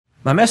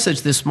My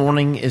message this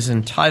morning is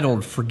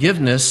entitled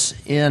Forgiveness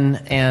in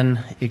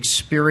an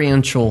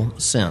Experiential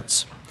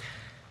Sense.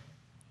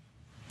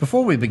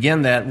 Before we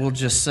begin that, we'll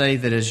just say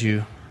that as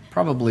you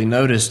probably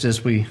noticed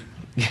as we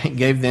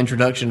gave the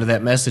introduction to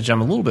that message,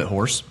 I'm a little bit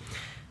hoarse.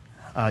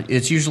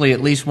 It's usually at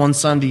least one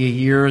Sunday a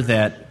year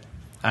that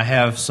I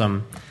have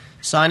some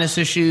sinus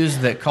issues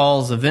that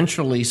cause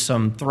eventually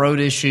some throat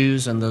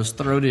issues, and those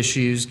throat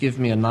issues give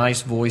me a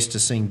nice voice to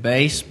sing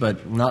bass,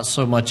 but not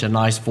so much a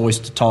nice voice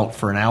to talk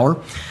for an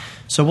hour.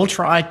 So we'll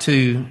try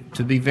to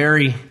be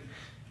very,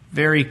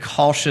 very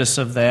cautious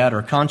of that,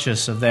 or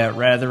conscious of that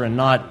rather, and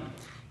not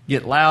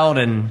get loud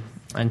and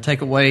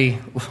take away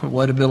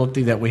what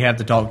ability that we have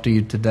to talk to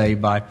you today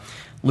by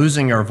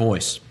losing our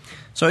voice.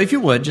 So if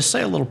you would, just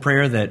say a little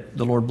prayer that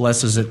the Lord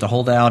blesses it to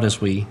hold out as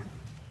we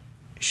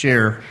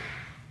share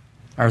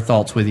our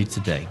thoughts with you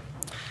today.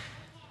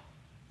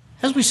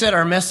 As we said,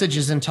 our message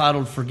is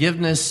entitled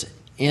Forgiveness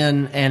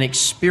in an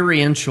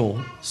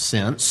Experiential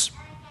Sense.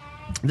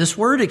 This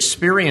word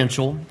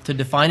experiential, to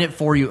define it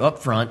for you up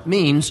front,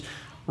 means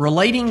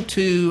relating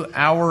to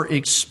our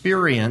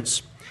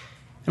experience.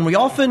 And we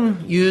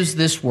often use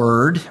this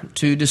word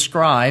to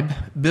describe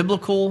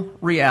biblical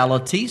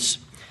realities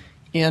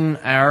in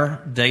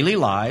our daily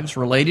lives,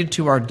 related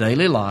to our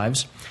daily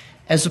lives,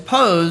 as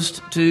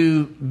opposed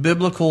to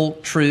biblical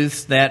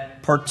truths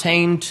that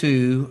pertain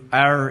to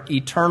our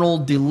eternal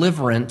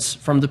deliverance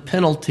from the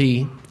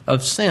penalty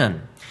of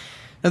sin.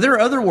 Now, there are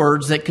other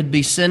words that could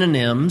be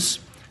synonyms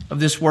of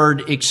this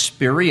word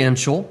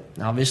experiential.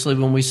 Obviously,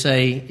 when we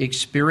say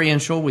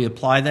experiential, we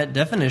apply that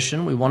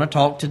definition. We want to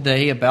talk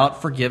today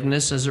about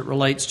forgiveness as it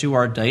relates to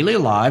our daily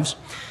lives.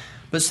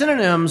 But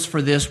synonyms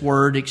for this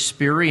word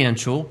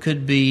experiential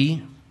could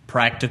be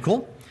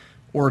practical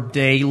or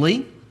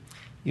daily.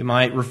 You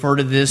might refer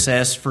to this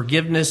as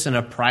forgiveness in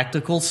a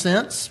practical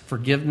sense,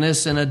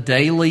 forgiveness in a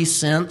daily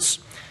sense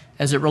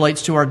as it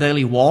relates to our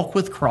daily walk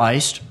with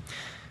Christ.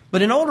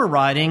 But in older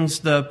writings,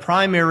 the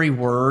primary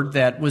word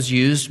that was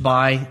used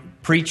by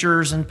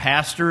preachers and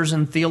pastors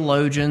and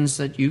theologians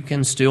that you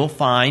can still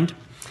find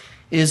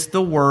is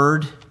the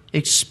word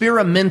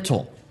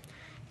experimental.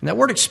 And that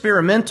word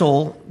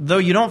experimental, though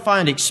you don't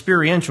find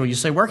experiential, you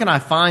say, where can I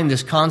find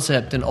this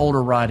concept in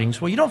older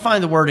writings? Well, you don't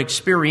find the word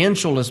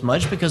experiential as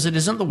much because it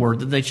isn't the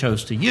word that they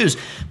chose to use.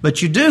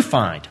 But you do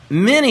find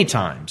many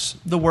times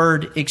the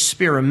word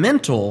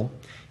experimental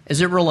as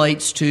it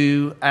relates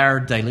to our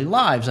daily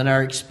lives and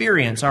our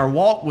experience, our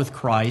walk with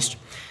Christ.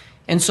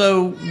 And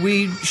so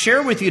we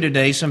share with you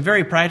today some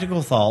very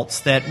practical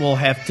thoughts that will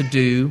have to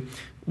do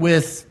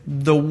with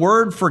the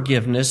word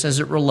forgiveness as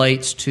it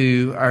relates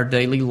to our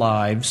daily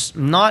lives,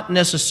 not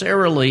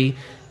necessarily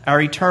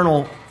our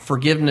eternal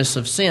forgiveness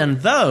of sin,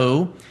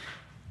 though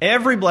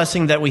every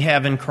blessing that we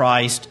have in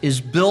Christ is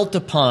built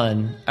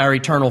upon our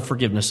eternal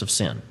forgiveness of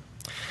sin.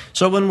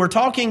 So when we're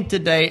talking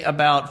today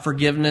about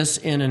forgiveness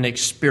in an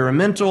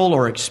experimental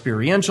or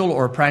experiential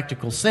or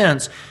practical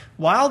sense,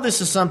 while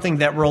this is something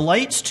that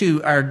relates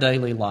to our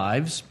daily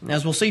lives,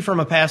 as we'll see from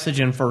a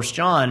passage in 1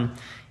 John,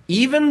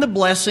 even the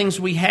blessings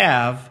we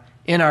have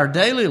in our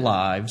daily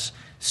lives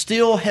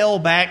still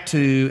held back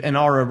to and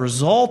are a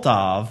result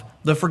of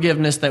the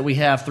forgiveness that we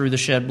have through the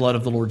shed blood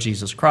of the Lord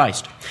Jesus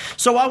Christ.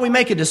 So while we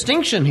make a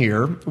distinction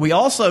here, we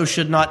also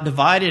should not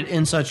divide it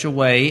in such a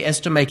way as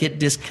to make it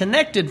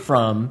disconnected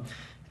from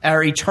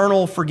our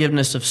eternal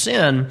forgiveness of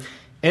sin.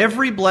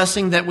 Every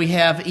blessing that we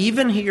have,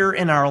 even here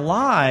in our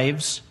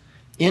lives,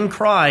 in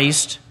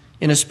Christ,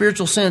 in a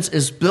spiritual sense,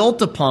 is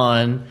built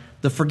upon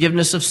the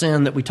forgiveness of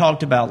sin that we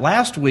talked about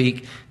last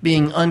week,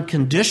 being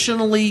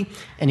unconditionally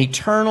and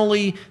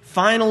eternally,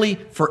 finally,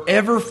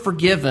 forever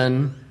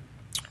forgiven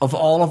of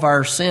all of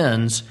our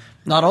sins.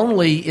 Not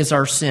only is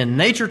our sin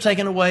nature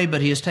taken away,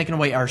 but He has taken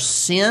away our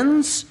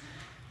sins.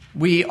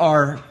 We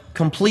are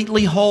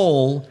completely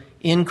whole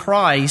in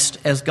Christ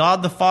as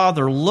God the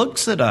Father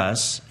looks at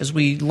us, as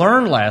we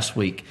learned last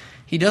week.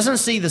 He doesn't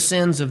see the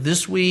sins of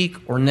this week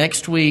or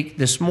next week,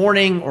 this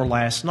morning or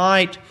last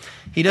night.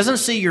 He doesn't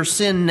see your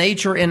sin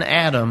nature in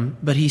Adam,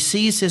 but He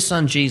sees His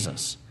Son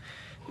Jesus.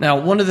 Now,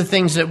 one of the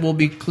things that will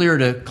be clear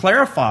to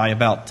clarify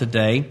about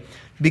today,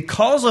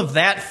 because of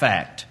that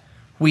fact,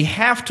 we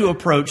have to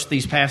approach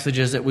these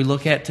passages that we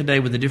look at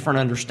today with a different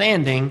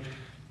understanding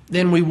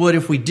than we would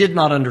if we did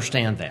not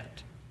understand that.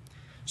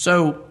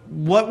 So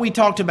what we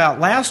talked about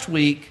last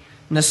week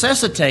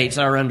necessitates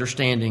our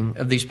understanding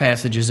of these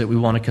passages that we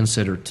want to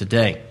consider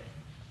today.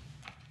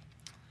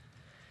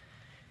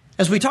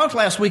 As we talked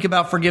last week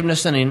about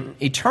forgiveness in an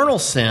eternal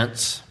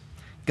sense,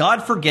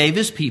 God forgave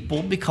His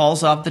people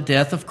because of the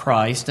death of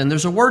Christ. And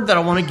there's a word that I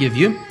want to give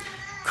you.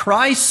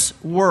 Christ's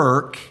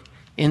work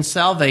in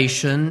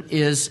salvation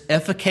is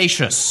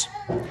efficacious.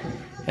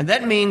 And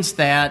that means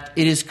that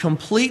it is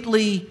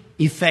completely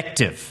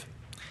effective.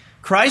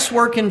 Christ's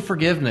work in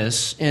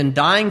forgiveness, in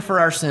dying for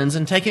our sins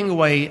and taking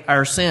away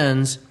our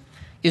sins,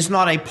 is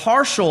not a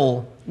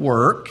partial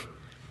work.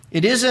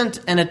 It isn't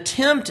an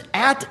attempt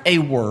at a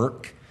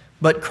work,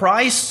 but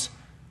Christ's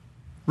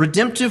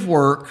redemptive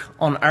work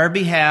on our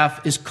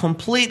behalf is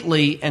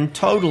completely and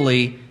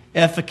totally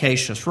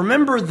efficacious.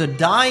 Remember the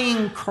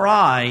dying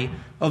cry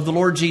of the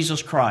Lord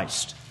Jesus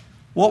Christ.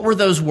 What were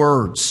those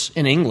words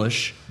in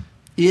English?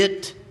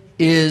 It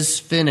is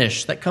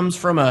finished. That comes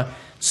from a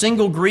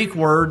single Greek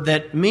word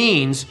that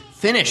means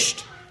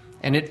finished.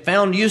 And it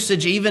found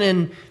usage even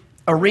in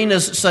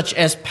arenas such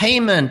as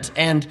payment.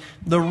 And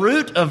the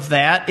root of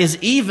that is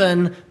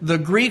even the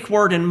Greek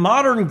word in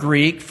modern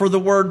Greek for the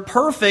word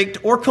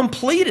perfect or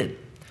completed.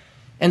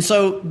 And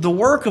so the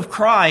work of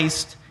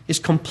Christ is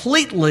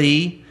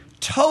completely,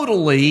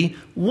 totally,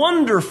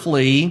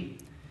 wonderfully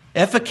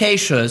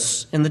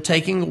efficacious in the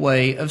taking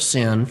away of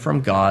sin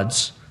from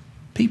God's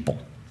people.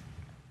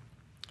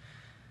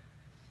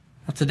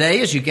 Now,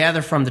 today, as you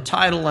gather from the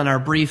title and our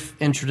brief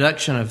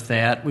introduction of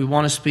that, we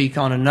want to speak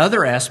on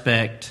another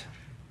aspect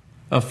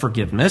of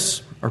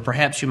forgiveness, or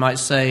perhaps you might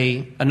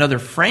say another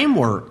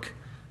framework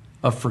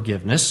of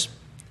forgiveness,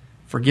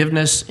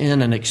 forgiveness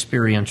in an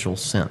experiential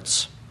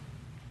sense.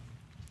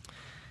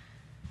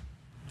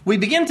 We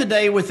begin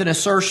today with an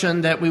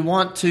assertion that we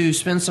want to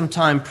spend some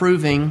time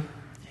proving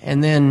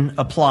and then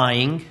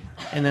applying,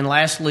 and then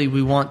lastly,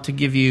 we want to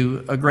give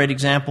you a great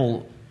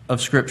example of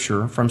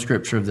Scripture, from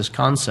Scripture, of this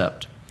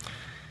concept.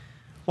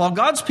 While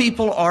God's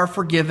people are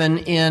forgiven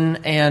in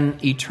an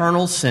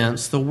eternal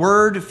sense, the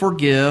word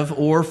forgive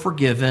or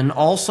forgiven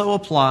also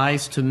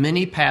applies to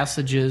many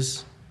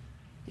passages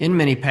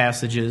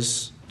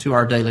to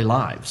our daily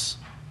lives.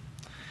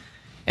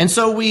 And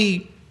so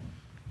we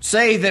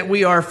say that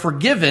we are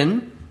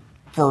forgiven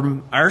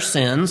for our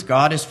sins.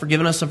 God has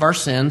forgiven us of our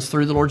sins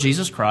through the Lord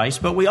Jesus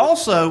Christ. But we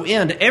also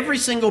end every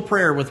single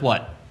prayer with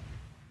what?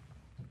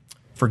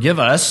 Forgive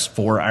us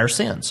for our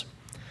sins.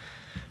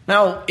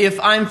 Now, if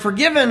I'm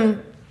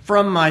forgiven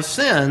from my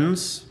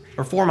sins,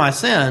 or for my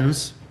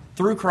sins,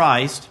 through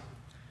Christ,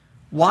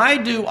 why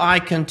do I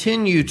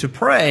continue to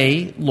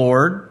pray,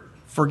 Lord,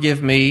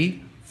 forgive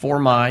me for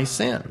my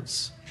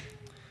sins?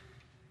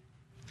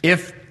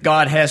 If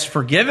God has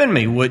forgiven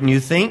me, wouldn't you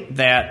think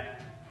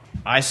that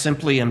I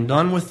simply am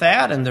done with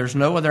that and there's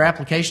no other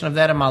application of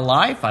that in my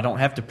life? I don't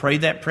have to pray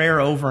that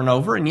prayer over and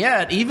over. And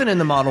yet, even in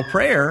the model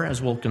prayer,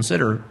 as we'll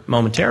consider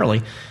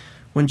momentarily,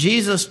 when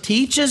Jesus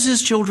teaches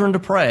his children to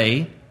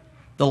pray,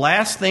 the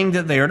last thing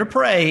that they are to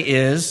pray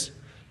is,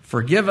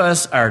 forgive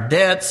us our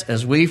debts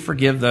as we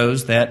forgive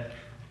those that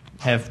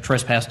have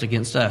trespassed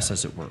against us,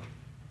 as it were.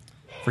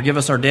 Forgive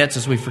us our debts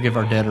as we forgive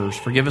our debtors.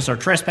 Forgive us our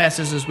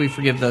trespasses as we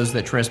forgive those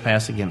that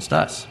trespass against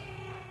us.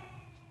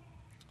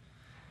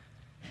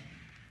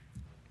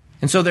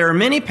 And so there are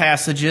many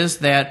passages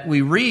that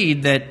we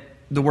read that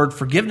the word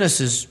forgiveness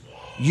is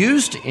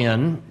used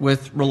in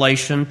with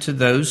relation to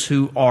those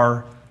who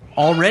are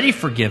already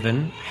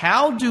forgiven.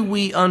 How do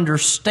we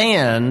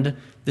understand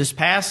this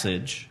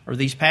passage, or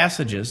these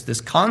passages,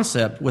 this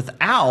concept,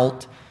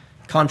 without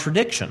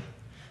contradiction?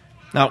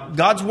 Now,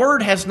 God's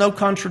Word has no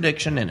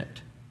contradiction in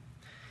it.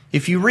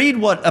 If you read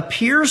what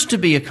appears to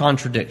be a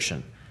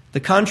contradiction,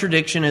 the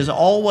contradiction is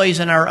always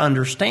in our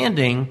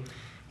understanding.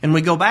 And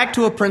we go back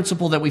to a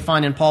principle that we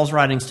find in Paul's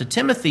writings to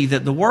Timothy,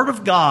 that the Word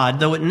of God,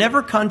 though it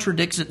never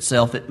contradicts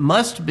itself, it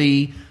must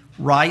be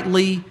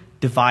rightly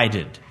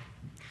divided.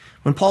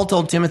 When Paul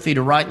told Timothy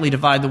to rightly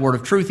divide the word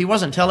of truth, he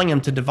wasn't telling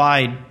him to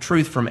divide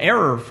truth from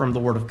error from the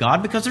Word of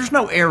God, because there's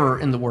no error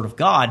in the Word of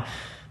God.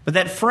 But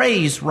that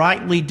phrase,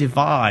 rightly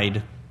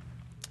divide,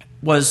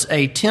 was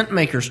a tent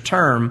maker's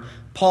term.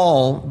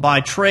 Paul,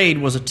 by trade,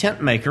 was a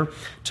tent maker.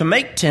 To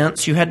make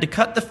tents, you had to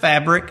cut the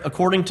fabric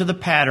according to the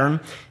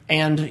pattern,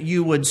 and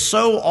you would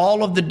sew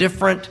all of the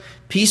different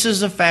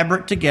pieces of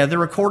fabric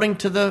together according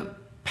to the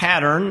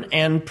pattern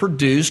and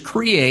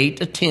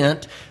create a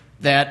tent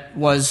that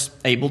was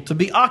able to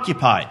be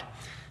occupied.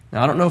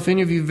 Now, I don't know if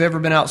any of you have ever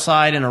been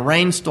outside in a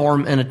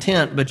rainstorm in a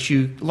tent, but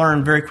you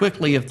learn very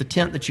quickly if the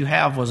tent that you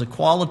have was a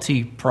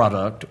quality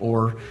product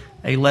or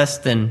a less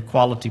than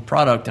quality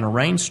product in a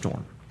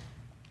rainstorm.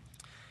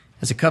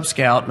 As a Cub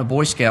Scout and a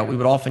Boy Scout, we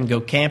would often go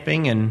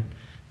camping, and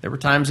there were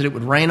times that it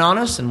would rain on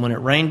us, and when it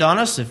rained on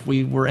us, if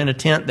we were in a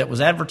tent that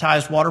was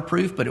advertised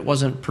waterproof, but it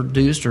wasn't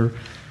produced or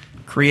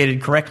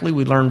created correctly,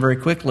 we learned very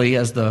quickly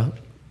as the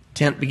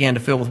tent began to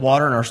fill with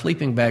water and our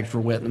sleeping bags were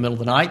wet in the middle of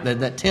the night,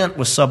 that tent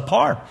was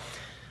subpar.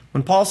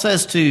 When Paul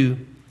says to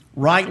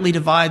rightly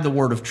divide the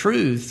word of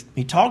truth,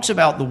 he talks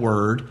about the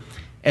word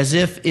as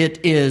if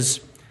it is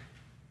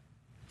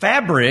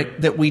fabric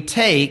that we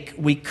take,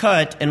 we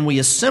cut, and we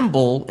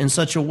assemble in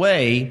such a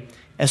way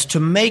as to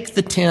make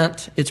the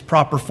tent its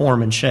proper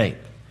form and shape.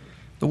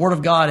 The Word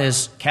of God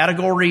has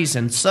categories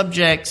and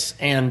subjects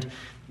and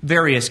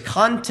various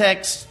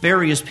contexts,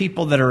 various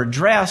people that are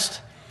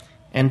addressed.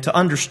 And to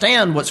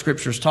understand what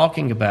Scripture is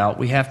talking about,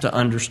 we have to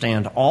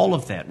understand all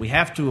of that. We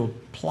have to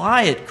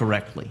apply it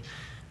correctly.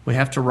 We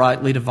have to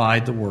rightly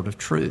divide the word of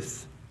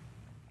truth.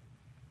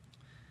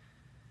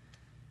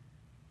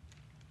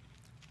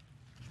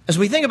 As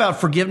we think about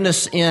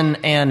forgiveness in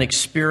an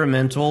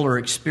experimental or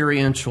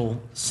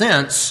experiential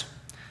sense,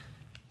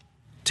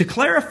 to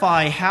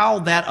clarify how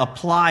that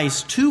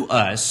applies to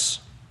us,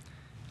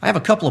 I have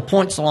a couple of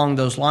points along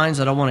those lines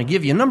that I want to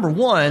give you. Number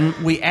one,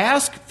 we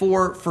ask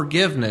for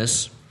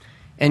forgiveness,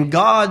 And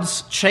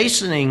God's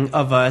chastening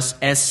of us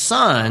as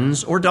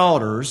sons or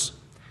daughters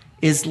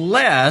is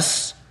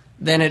less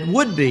than it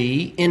would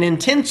be in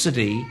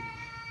intensity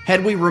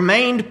had we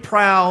remained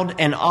proud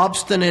and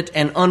obstinate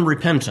and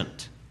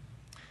unrepentant.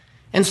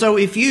 And so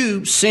if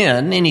you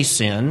sin, any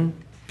sin,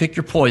 pick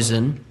your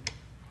poison,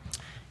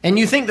 and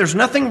you think there's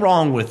nothing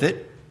wrong with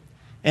it,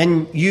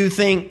 and you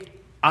think,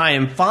 I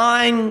am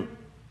fine,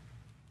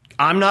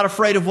 I'm not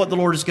afraid of what the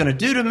Lord is going to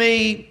do to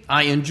me,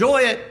 I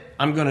enjoy it,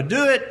 I'm going to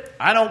do it,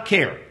 I don't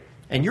care.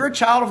 And you're a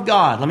child of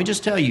God. Let me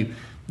just tell you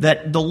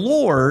that the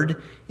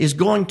Lord is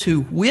going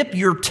to whip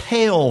your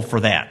tail for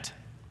that.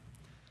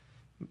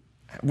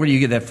 Where do you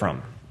get that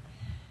from?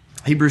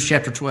 Hebrews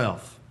chapter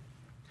 12.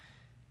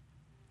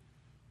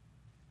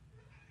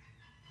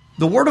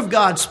 The Word of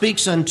God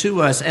speaks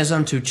unto us as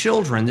unto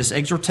children, this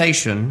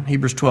exhortation,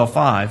 Hebrews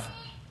 12:5.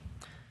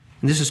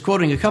 And this is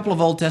quoting a couple of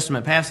Old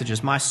Testament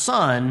passages. My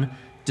son,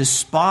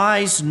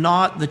 despise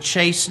not the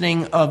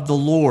chastening of the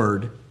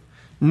Lord,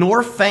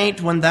 nor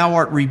faint when thou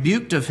art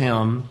rebuked of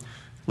him.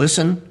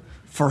 Listen,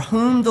 for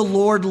whom the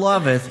Lord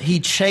loveth, he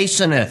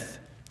chasteneth,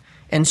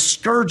 and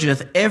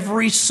scourgeth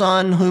every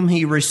son whom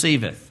he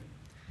receiveth.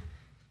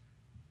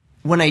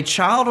 When a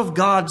child of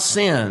God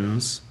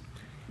sins,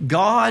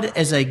 God,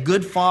 as a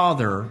good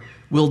father,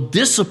 will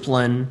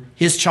discipline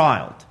his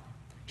child.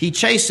 He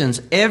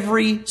chastens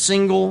every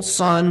single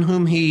son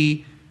whom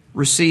he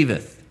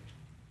receiveth.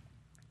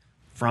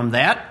 From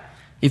that,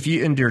 if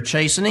you endure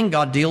chastening,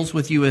 God deals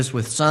with you as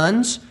with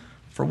sons.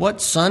 For what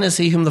son is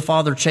he whom the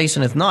Father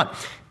chasteneth not?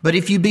 But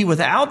if you be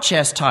without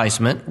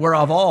chastisement,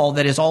 whereof all,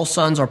 that is, all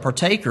sons are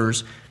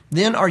partakers,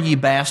 then are ye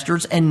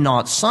bastards and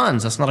not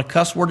sons. That's not a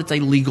cuss word, it's a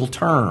legal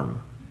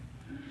term.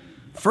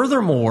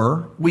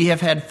 Furthermore, we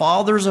have had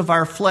fathers of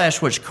our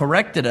flesh which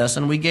corrected us,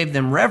 and we gave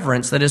them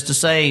reverence. That is to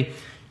say,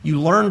 you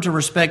learn to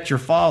respect your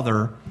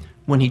father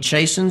when he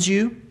chastens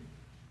you.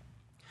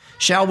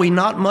 Shall we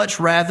not much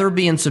rather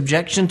be in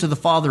subjection to the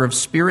Father of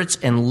spirits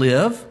and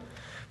live?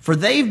 For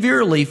they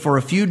verily for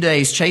a few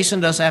days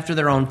chastened us after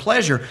their own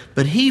pleasure,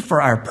 but he for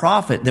our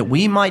profit, that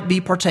we might be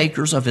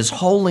partakers of his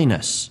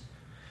holiness.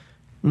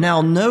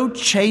 Now no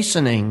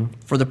chastening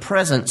for the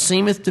present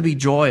seemeth to be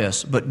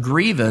joyous, but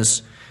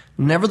grievous.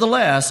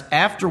 Nevertheless,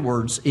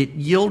 afterwards it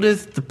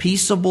yieldeth the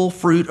peaceable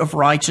fruit of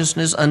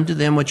righteousness unto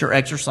them which are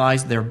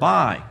exercised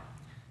thereby.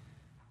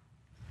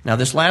 Now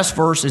this last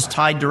verse is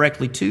tied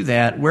directly to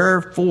that.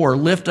 Wherefore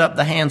lift up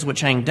the hands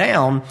which hang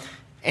down,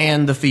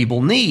 and the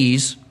feeble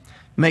knees.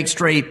 Make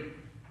straight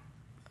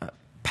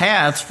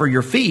paths for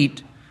your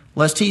feet,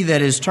 lest he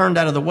that is turned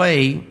out of the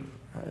way,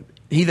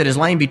 he that is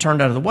lame be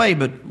turned out of the way,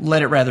 but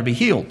let it rather be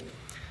healed.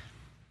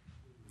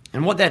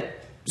 And what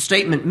that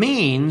statement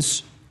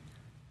means,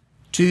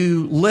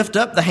 to lift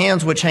up the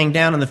hands which hang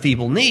down and the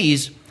feeble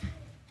knees,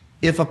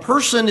 if a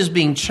person is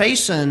being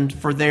chastened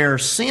for their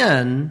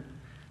sin,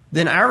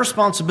 then our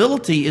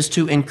responsibility is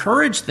to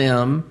encourage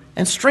them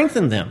and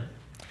strengthen them.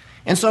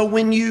 And so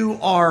when you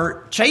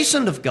are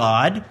chastened of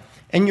God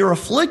and you're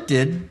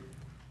afflicted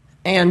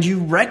and you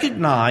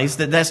recognize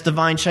that that's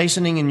divine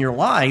chastening in your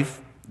life,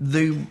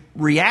 the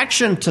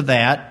reaction to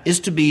that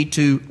is to be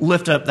to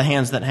lift up the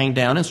hands that hang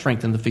down and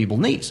strengthen the feeble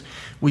knees.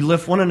 We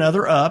lift one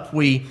another up,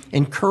 we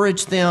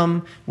encourage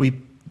them, we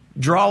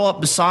draw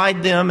up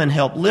beside them and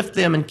help lift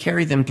them and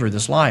carry them through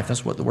this life.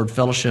 That's what the word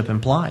fellowship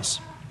implies.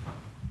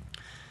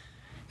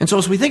 And so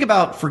as we think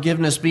about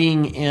forgiveness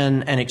being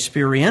in an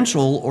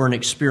experiential or an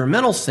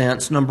experimental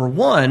sense, number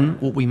one,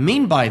 what we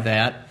mean by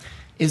that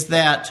is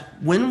that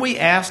when we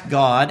ask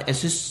God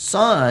as his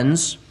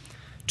sons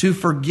to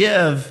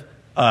forgive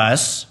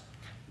us,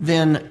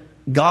 then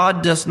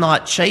God does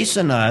not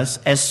chasten us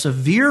as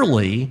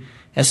severely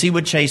as he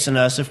would chasten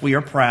us if we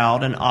are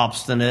proud and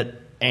obstinate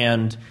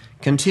and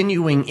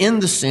continuing in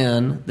the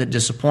sin that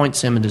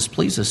disappoints him and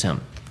displeases him.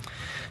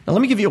 Now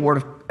let me give you a word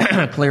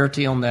of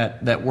clarity on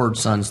that word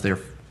sons there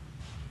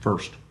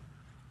first.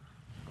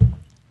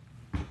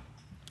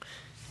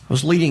 I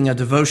was leading a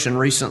devotion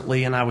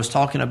recently, and I was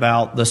talking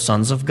about the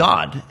sons of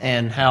God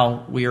and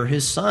how we are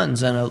his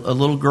sons. And a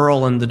little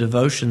girl in the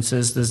devotion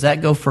says, does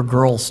that go for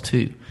girls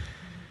too?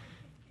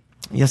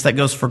 Yes, that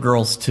goes for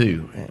girls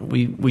too.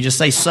 We just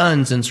say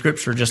sons in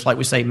Scripture just like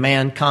we say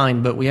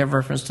mankind, but we have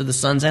reference to the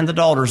sons and the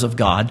daughters of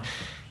God.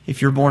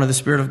 If you're born of the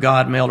Spirit of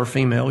God, male or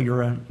female,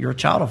 you're a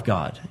child of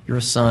God. You're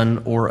a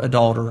son or a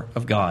daughter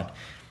of God.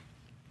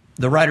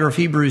 The writer of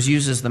Hebrews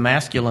uses the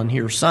masculine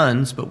here,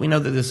 sons, but we know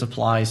that this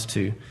applies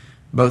to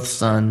both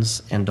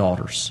sons and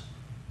daughters.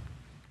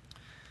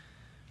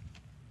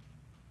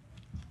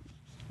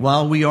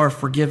 While we are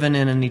forgiven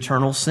in an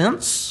eternal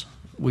sense,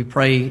 we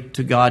pray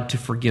to God to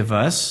forgive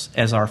us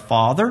as our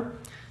Father.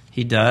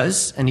 He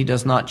does, and he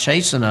does not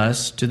chasten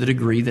us to the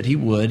degree that he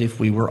would if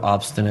we were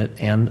obstinate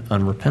and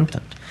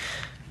unrepentant.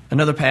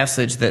 Another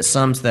passage that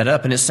sums that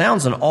up, and it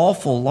sounds an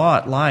awful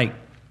lot like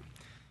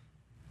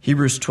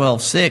Hebrews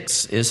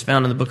 12:6, is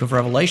found in the book of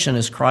Revelation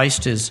as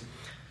Christ is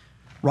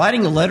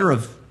writing a letter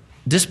of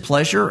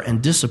displeasure and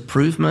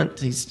disapprovement.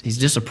 He's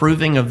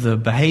disapproving of the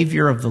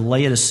behavior of the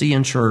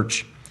Laodicean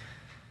church.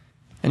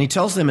 And he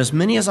tells them, as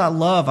many as I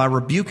love, I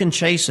rebuke and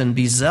chasten.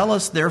 Be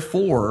zealous,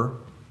 therefore,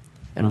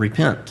 and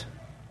repent.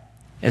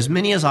 As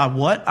many as I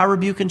what? I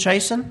rebuke and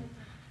chasten?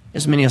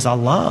 As many as I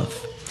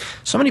love.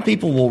 So many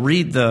people will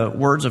read the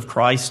words of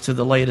Christ to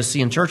the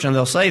Laodicean church, and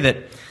they'll say that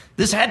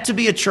this had to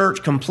be a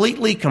church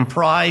completely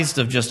comprised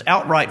of just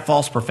outright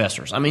false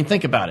professors. I mean,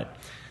 think about it.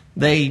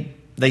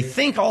 They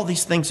think all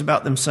these things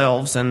about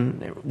themselves,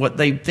 and what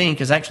they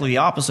think is actually the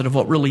opposite of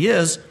what really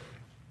is.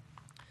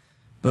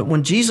 But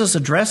when Jesus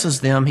addresses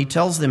them, he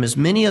tells them, as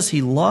many as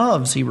he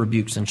loves, he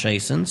rebukes and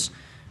chastens.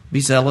 Be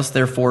zealous,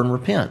 therefore, and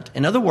repent.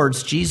 In other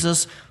words,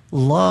 Jesus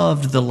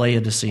loved the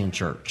Laodicean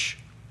church.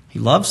 He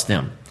loves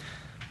them.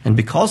 And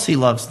because he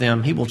loves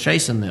them, he will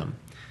chasten them.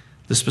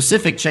 The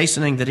specific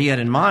chastening that he had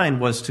in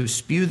mind was to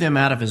spew them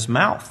out of his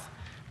mouth.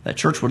 That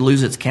church would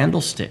lose its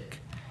candlestick,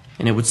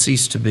 and it would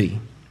cease to be.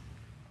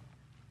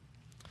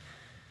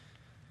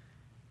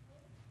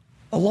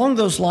 Along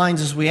those lines,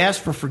 as we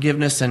ask for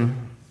forgiveness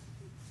and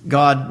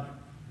God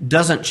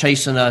doesn't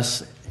chasten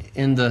us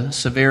in the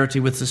severity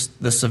with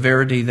the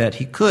severity that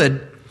he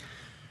could,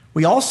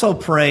 we also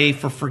pray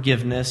for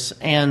forgiveness,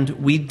 and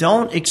we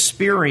don't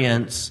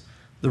experience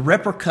the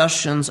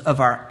repercussions of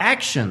our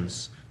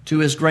actions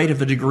to as great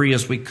of a degree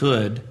as we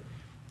could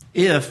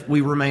if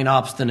we remain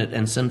obstinate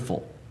and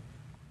sinful.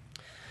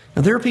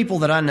 Now, there are people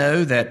that I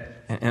know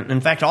that, and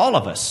in fact, all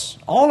of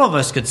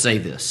us could say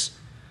this.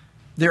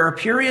 There are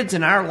periods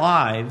in our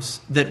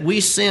lives that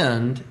we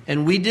sinned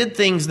and we did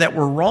things that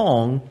were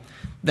wrong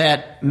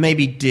that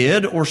maybe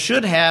did or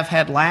should have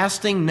had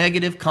lasting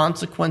negative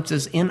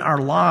consequences in our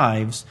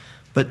lives.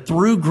 But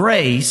through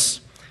grace,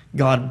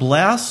 God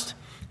blessed,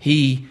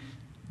 he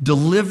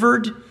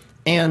delivered,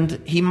 and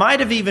he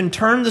might have even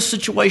turned the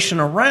situation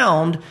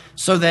around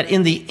so that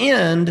in the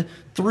end,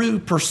 through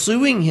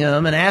pursuing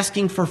him and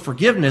asking for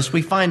forgiveness,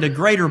 we find a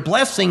greater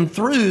blessing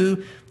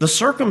through the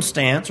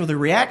circumstance or the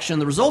reaction,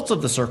 the results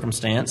of the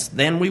circumstance,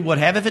 than we would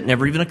have if it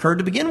never even occurred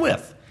to begin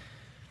with.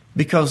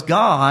 Because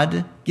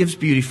God gives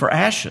beauty for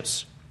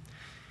ashes.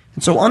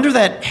 And so under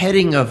that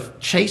heading of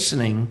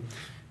chastening,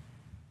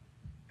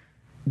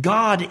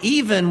 God,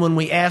 even when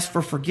we ask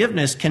for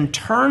forgiveness, can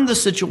turn the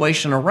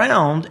situation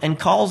around and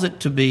cause it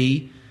to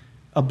be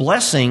a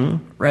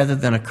blessing rather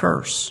than a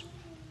curse.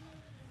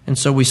 And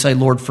so we say,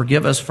 Lord,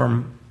 forgive us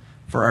for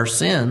our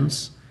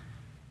sins.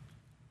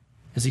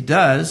 As he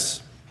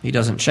does, he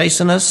doesn't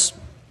chasten us,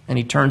 and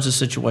he turns the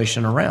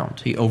situation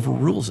around. He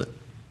overrules it.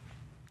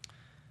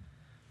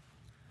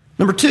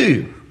 Number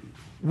 2,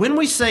 when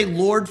we say,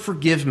 Lord,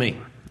 forgive me,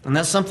 and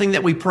that's something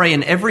that we pray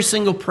in every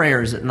single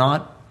prayer, is it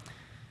not?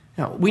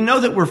 Now, we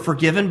know that we're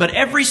forgiven, but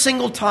every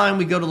single time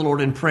we go to the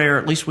Lord in prayer,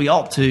 at least we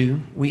ought to,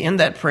 we end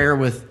that prayer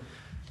with,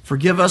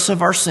 forgive us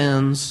of our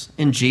sins,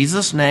 in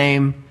Jesus'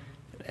 name,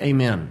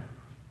 amen.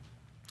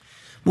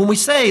 When we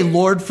say,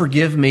 Lord,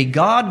 forgive me,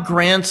 God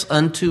grants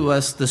unto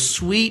us the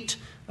sweet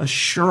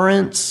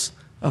assurance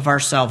of our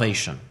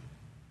salvation.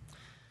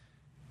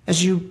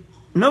 As you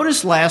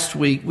noticed last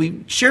week,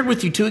 we shared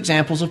with you 2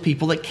 examples of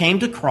people that came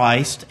to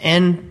Christ,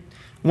 and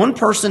one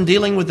person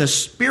dealing with a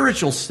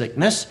spiritual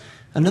sickness,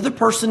 another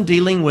person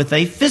dealing with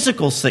a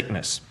physical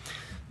sickness.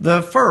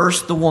 The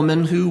first, the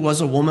woman who was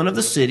a woman of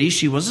the city,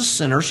 she was a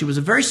sinner, she was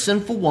a very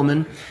sinful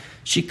woman.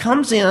 She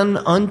comes in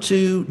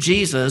unto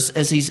Jesus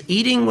as he's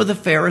eating with a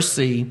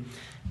Pharisee,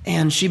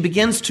 and she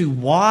begins to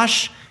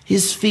wash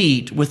his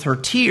feet with her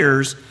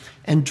tears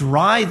and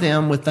dry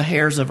them with the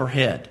hairs of her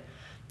head.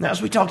 Now,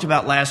 as we talked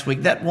about last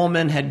week, that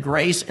woman had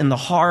grace in the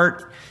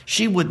heart.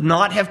 She would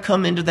not have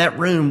come into that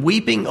room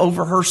weeping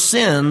over her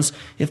sins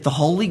if the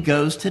Holy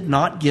Ghost had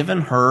not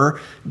given her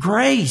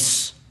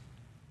grace.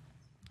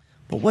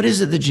 But what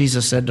is it that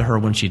Jesus said to her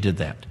when she did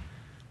that?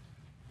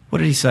 What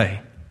did he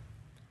say?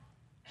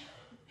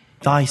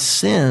 Thy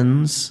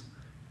sins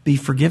be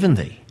forgiven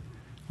thee.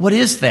 What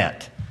is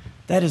that?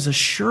 That is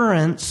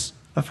assurance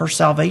of her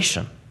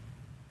salvation.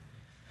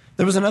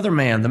 There was another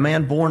man, the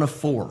man born of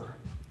 4.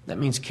 That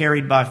means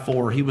carried by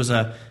 4. He was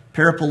a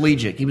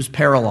paraplegic. He was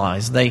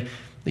paralyzed.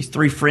 These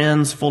 3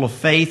 friends full of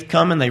faith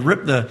come and they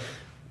rip the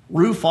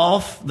roof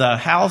off the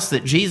house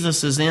that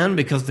Jesus is in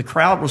because the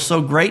crowd was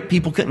so great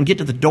people couldn't get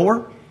to the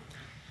door.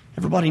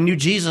 Everybody knew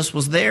Jesus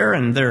was there,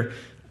 and they're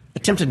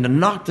attempting to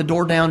knock the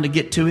door down to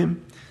get to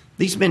him.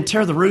 These men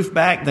tear the roof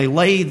back. They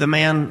lower the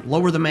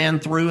man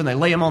through, and they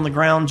lay him on the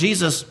ground.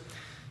 Jesus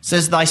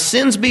says, thy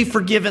sins be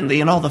forgiven thee.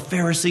 And all the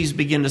Pharisees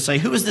begin to say,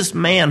 who is this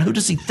man? Who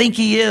does he think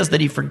he is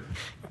that he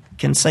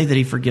can say that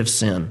he forgives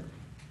sin?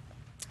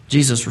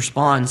 Jesus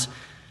responds,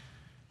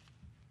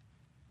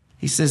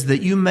 he says,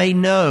 that you may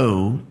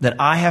know that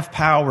I have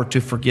power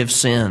to forgive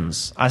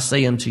sins, I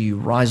say unto you,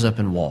 rise up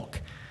and walk.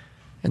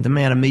 And the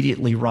man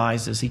immediately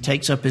rises. He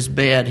takes up his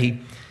bed.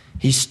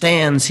 He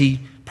stands.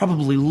 He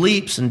probably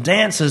leaps and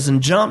dances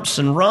and jumps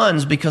and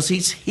runs because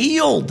he's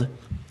healed.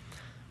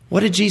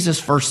 What did Jesus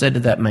first say to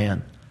that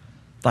man?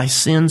 Thy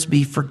sins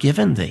be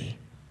forgiven thee.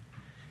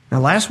 Now,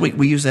 last week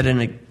we used that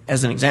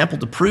as an example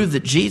to prove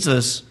that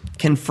Jesus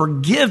can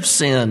forgive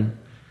sin.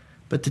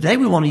 But today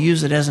we want to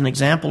use it as an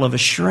example of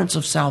assurance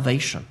of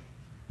salvation.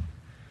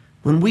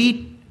 When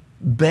we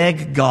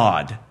beg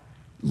God,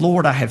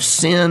 Lord, I have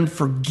sinned,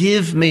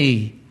 forgive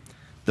me.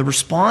 The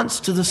response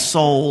to the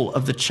soul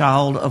of the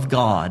child of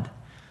God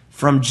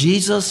from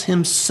Jesus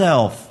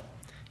himself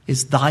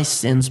is, thy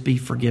sins be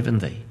forgiven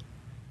thee.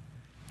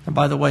 And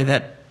by the way,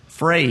 that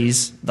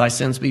phrase, thy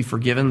sins be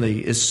forgiven thee,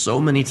 is so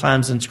many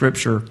times in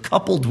Scripture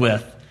coupled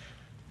with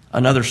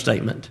another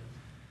statement.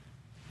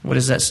 What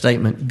is that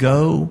statement?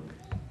 Go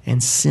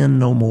and sin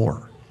no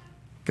more.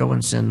 Go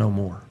and sin no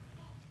more.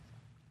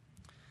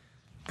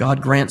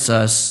 God grants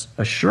us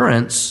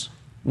assurance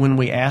when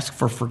we ask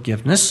for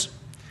forgiveness.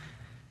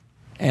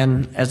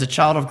 And as a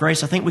child of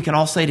grace, I think we can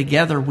all say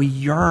together, we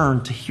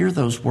yearn to hear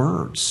those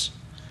words.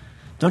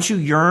 Don't you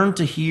yearn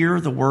to hear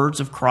the words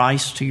of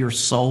Christ to your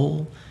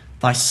soul?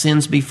 Thy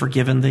sins be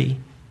forgiven thee.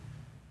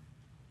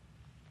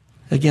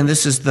 Again,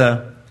 this is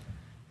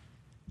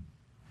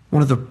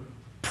one of the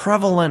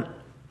prevalent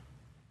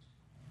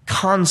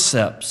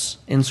concepts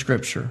in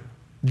Scripture.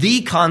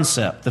 The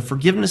concept, the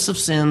forgiveness of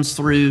sins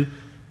through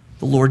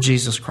the Lord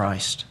Jesus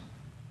Christ.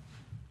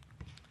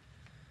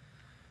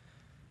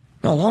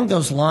 Now, along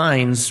those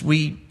lines,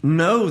 we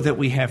know that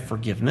we have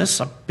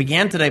forgiveness. I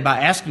began today by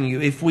asking you,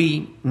 if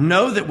we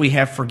know that we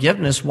have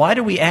forgiveness, why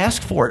do we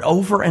ask for it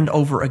over and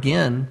over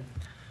again?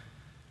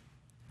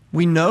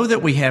 We know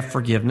that we have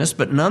forgiveness,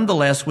 but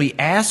nonetheless, we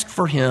ask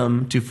for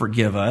Him to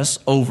forgive us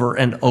over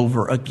and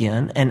over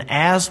again. And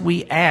as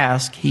we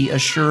ask, He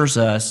assures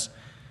us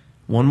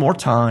one more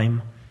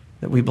time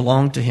that we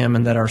belong to Him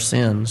and that our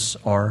sins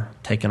are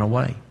taken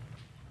away.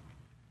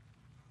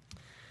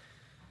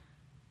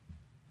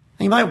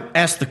 You might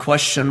ask the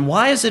question,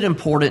 why is it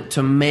important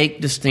to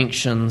make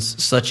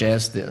distinctions such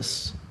as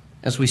this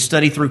as we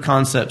study through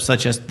concepts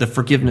such as the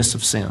forgiveness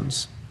of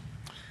sins?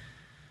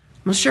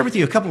 I'm going to share with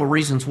you a couple of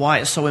reasons why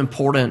it's so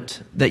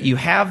important that you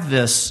have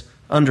this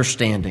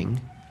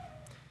understanding.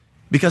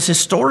 Because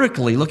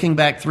historically, looking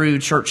back through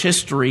church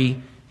history,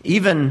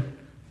 even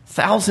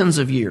thousands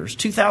of years,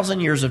 2,000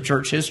 years of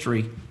church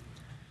history,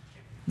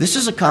 this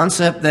is a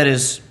concept that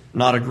is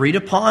not agreed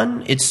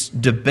upon. It's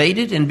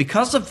debated, and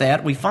because of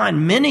that, we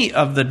find many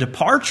of the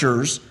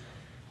departures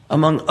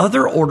among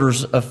other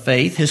orders of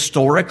faith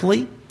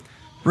historically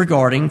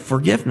regarding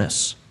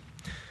forgiveness.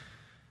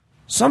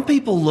 Some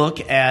people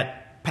look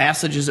at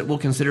passages that we'll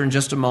consider in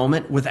just a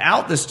moment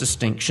without this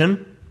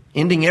distinction,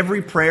 ending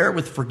every prayer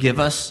with forgive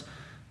us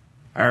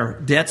our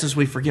debts as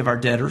we forgive our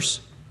debtors.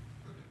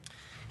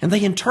 And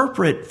they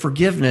interpret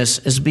forgiveness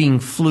as being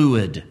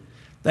fluid.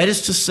 That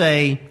is to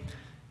say,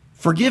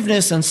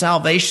 forgiveness and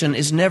salvation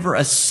is never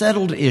a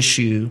settled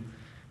issue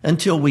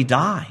until we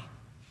die.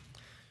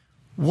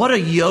 What a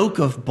yoke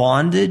of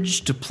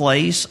bondage to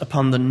place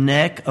upon the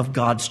neck of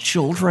God's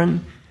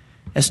children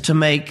as to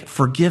make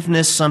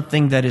forgiveness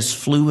something that is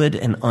fluid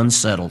and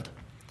unsettled.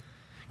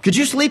 Could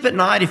you sleep at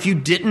night if you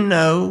didn't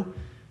know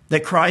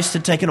that Christ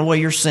had taken away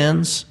your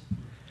sins?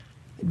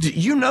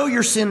 You know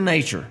your sin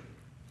nature.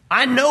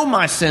 I know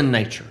my sin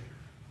nature.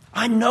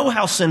 I know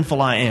how sinful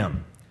I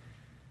am.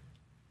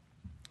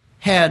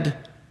 Had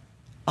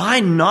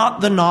I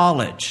not the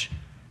knowledge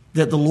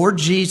that the Lord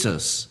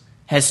Jesus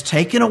has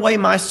taken away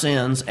my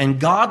sins and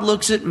God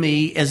looks at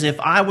me as if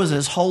I was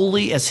as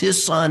holy as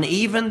His Son,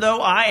 even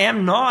though I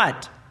am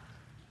not,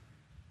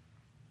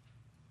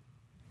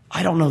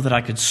 I don't know that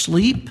I could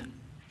sleep.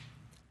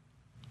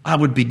 I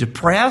would be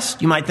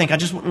depressed. You might think I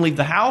just wouldn't leave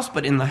the house,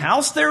 but in the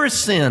house there is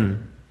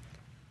sin.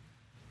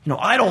 You know,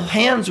 idle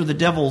hands are the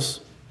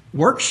devil's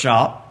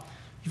workshop.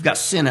 You've got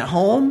sin at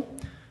home.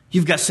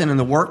 You've got sin in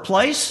the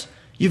workplace.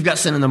 You've got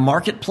sin in the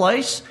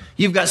marketplace.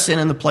 You've got sin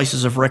in the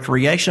places of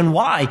recreation.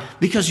 Why?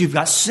 Because you've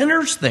got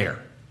sinners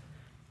there.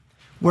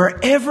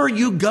 Wherever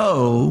you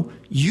go,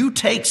 you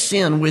take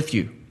sin with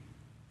you.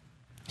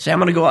 Say, I'm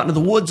going to go out into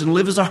the woods and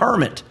live as a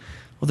hermit.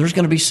 Well, there's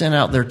going to be sin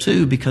out there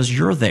too because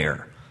you're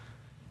there.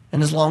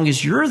 And as long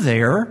as you're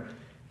there,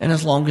 and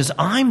as long as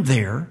I'm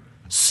there,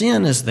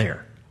 sin is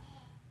there.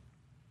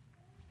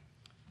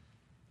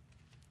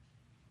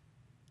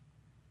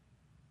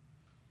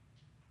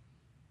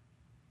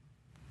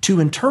 To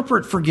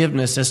interpret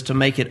forgiveness as to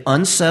make it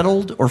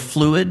unsettled or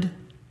fluid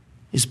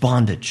is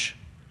bondage.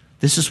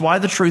 This is why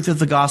the truth of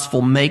the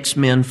gospel makes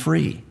men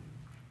free.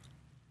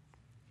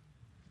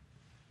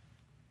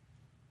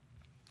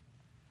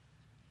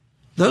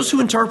 Those who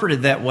interpret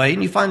it that way,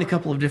 and you find a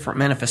couple of different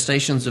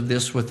manifestations of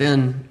this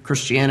within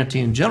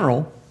Christianity in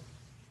general,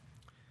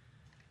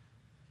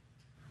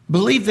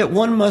 believe that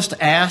one must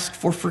ask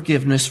for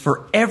forgiveness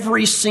for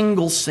every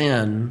single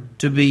sin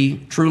to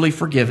be truly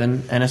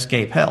forgiven and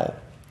escape hell.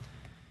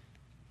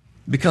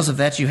 Because of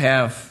that, you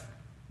have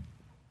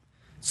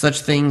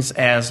such things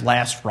as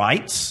last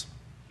rites.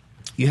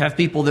 You have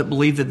people that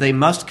believe that they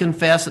must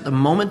confess at the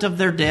moment of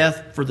their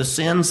death for the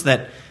sins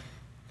that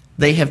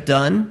they have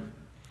done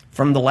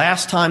from the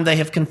last time they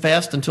have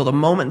confessed until the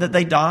moment that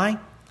they die.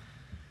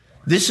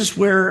 This is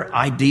where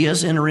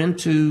ideas enter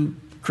into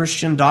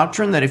Christian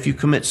doctrine that if you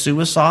commit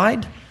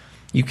suicide,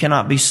 you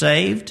cannot be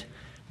saved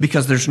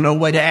because there's no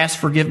way to ask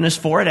forgiveness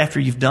for it after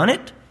you've done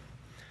it.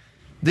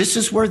 This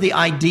is where the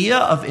idea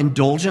of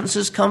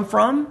indulgences come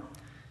from.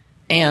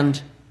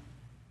 And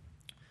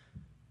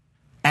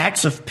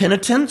acts of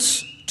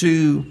penitence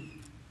to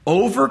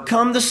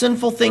overcome the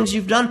sinful things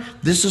you've done.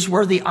 This is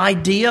where the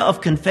idea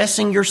of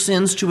confessing your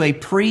sins to a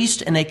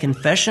priest in a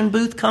confession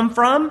booth come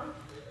from.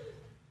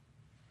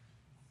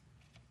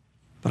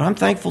 But I'm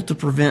thankful to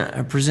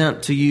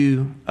present to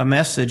you a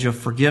message of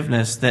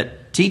forgiveness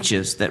that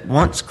teaches that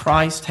once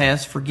Christ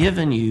has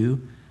forgiven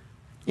you,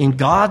 in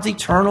God's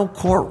eternal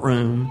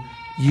courtroom,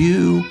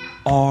 you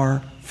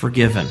are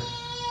forgiven.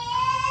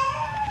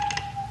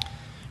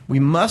 We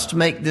must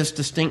make this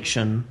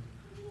distinction,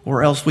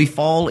 or else we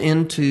fall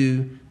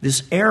into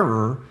this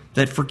error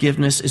that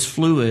forgiveness is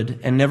fluid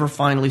and never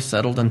finally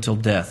settled until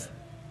death.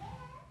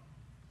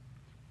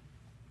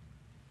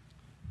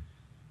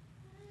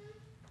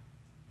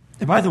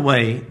 And by the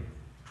way,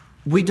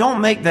 we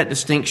don't make that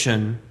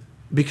distinction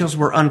because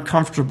we're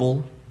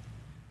uncomfortable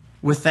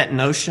with that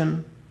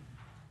notion.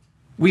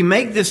 We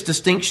make this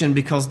distinction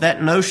because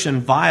that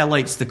notion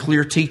violates the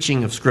clear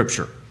teaching of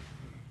Scripture.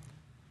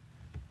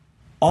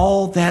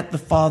 All that the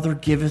Father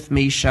giveth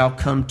me shall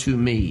come to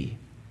me,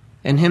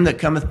 and him that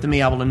cometh to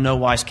me I will in no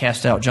wise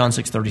cast out. John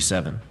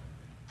 6:37.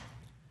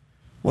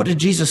 What did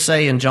Jesus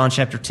say in John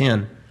chapter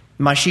 10?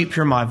 My sheep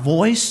hear my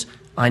voice,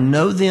 I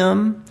know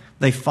them,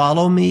 they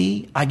follow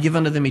me, I give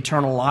unto them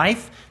eternal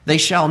life. They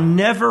shall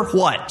never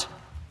what?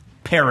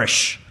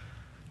 Perish.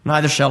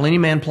 Neither shall any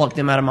man pluck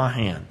them out of my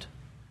hand.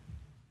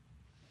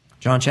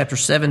 John chapter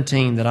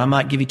 17, that I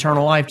might give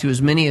eternal life to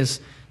as many as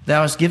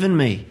thou hast given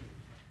me.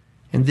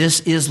 And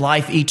this is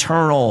life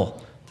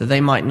eternal, that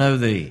they might know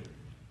thee.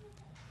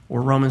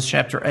 Or Romans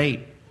chapter 8,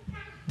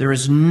 there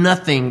is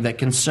nothing that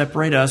can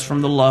separate us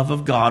from the love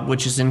of God,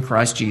 which is in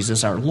Christ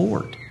Jesus our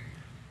Lord.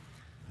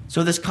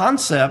 So this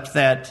concept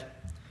that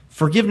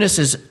forgiveness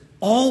is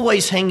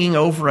always hanging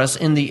over us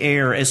in the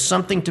air as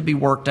something to be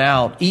worked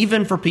out,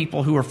 even for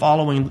people who are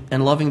following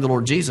and loving the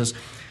Lord Jesus,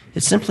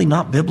 it's simply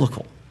not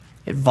biblical.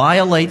 It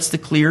violates the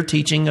clear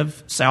teaching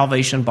of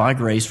salvation by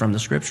grace from the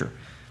Scripture.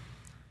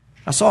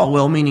 I saw a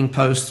well-meaning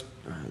post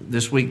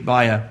this week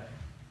by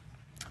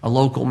a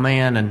local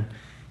man, and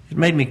it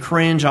made me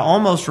cringe. I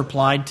almost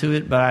replied to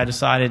it, but I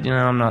decided,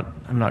 I'm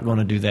not going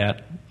to do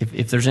that.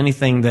 If there's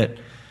anything that,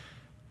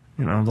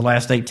 the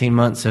last 18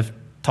 months have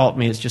taught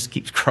me, it's just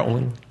keep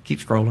scrolling,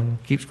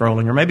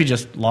 or maybe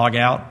just log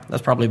out.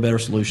 That's probably a better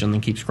solution than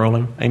keep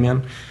scrolling.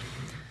 Amen.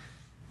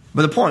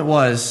 But the point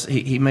was,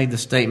 he made the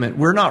statement,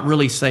 we're not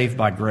really saved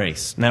by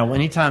grace. Now,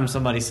 anytime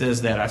somebody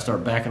says that, I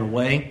start backing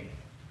away.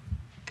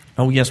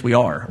 Oh, yes, we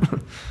are.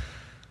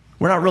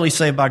 We're not really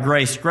saved by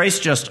grace. Grace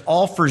just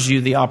offers you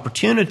the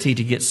opportunity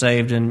to get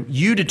saved, and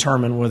you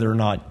determine whether or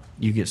not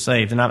you get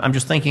saved. And I'm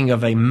just thinking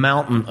of a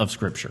mountain of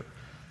Scripture.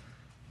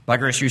 By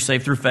grace you're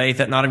saved through faith,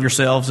 that not of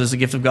yourselves is a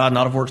gift of God,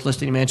 not of works,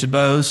 lest any man should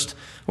boast.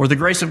 Or the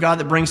grace of God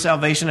that brings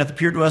salvation hath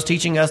appeared to us,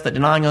 teaching us that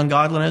denying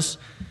ungodliness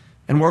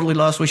and worldly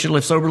lust, we should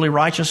live soberly,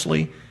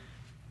 righteously.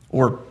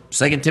 Or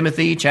 2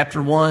 Timothy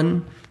chapter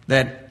 1,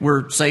 that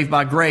we're saved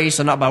by grace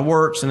and not by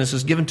works, and this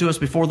is given to us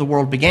before the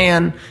world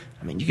began.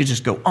 You could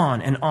just go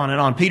on and on and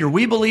on. Peter,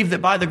 we believe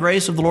that by the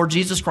grace of the Lord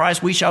Jesus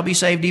Christ we shall be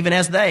saved even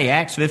as they.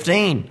 Acts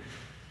 15.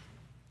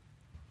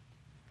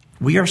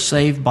 We are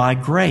saved by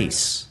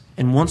grace.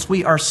 And once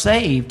we are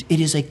saved,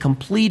 it is a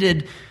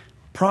completed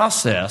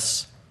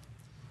process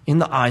in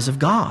the eyes of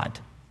God.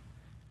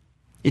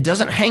 It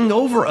doesn't hang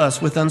over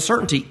us with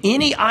uncertainty.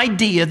 Any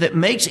idea that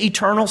makes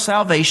eternal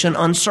salvation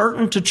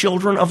uncertain to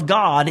children of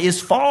God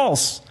is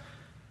false.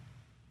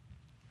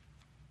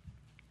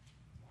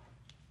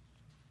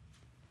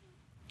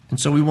 And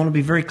so we want to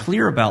be very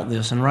clear about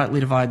this and rightly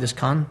divide this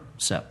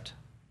concept.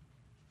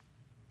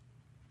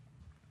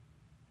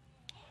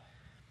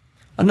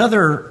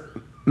 Another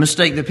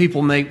mistake that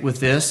people make with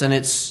this, and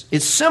it's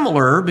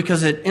similar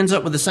because it ends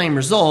up with the same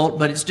result,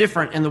 but it's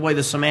different in the way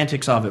the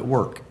semantics of it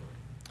work.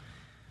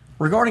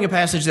 Regarding a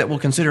passage that we'll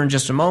consider in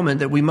just a moment,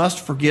 that we must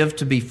forgive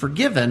to be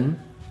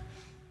forgiven,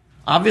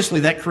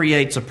 obviously that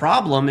creates a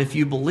problem if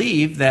you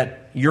believe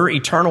that your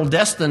eternal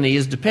destiny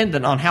is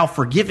dependent on how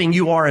forgiving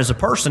you are as a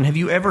person. Have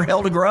you ever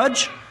held a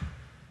grudge?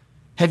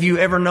 Have you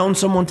ever known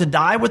someone to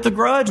die with a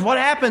grudge? What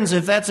happens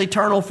if that's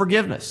eternal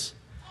forgiveness?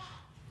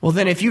 Well,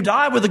 then if you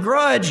die with a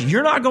grudge,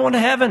 you're not going to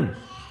heaven.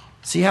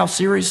 See how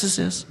serious this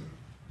is?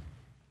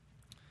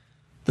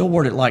 They'll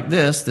word it like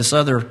this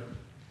other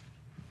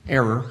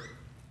error.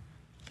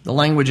 The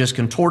language is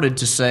contorted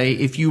to say,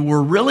 if you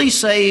were really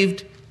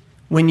saved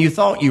when you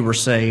thought you were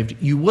saved,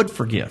 you would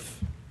forgive.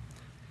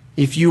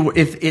 If you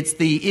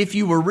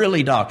were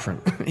really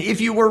doctrine.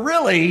 If you were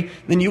really,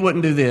 then you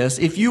wouldn't do this.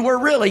 If you were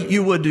really,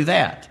 you would do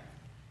that.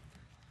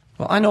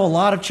 Well, I know a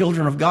lot of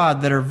children of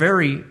God that are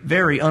very,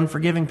 very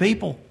unforgiving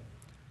people.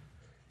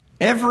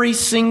 Every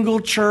single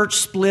church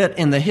split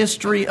in the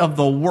history of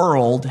the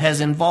world has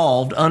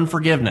involved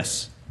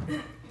unforgiveness.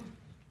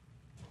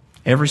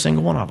 Every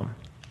single one of them.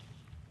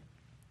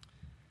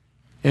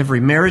 Every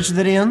marriage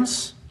that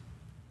ends,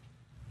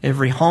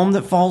 every home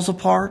that falls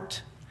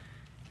apart,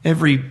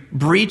 every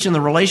breach in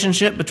the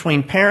relationship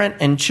between parent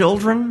and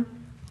children.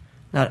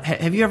 Now,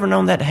 have you ever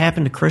known that to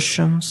happen to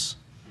Christians?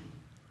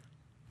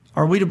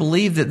 Are we to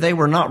believe that they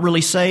were not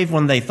really saved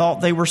when they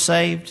thought they were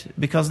saved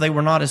because they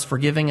were not as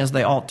forgiving as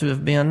they ought to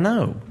have been?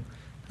 No.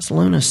 That's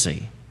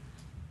lunacy.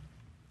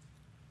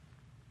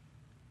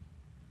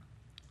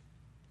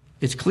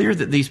 It's clear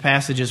that these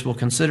passages we'll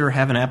consider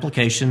have an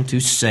application to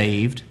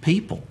saved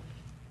people.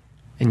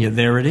 And yet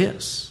there it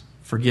is.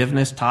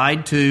 Forgiveness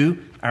tied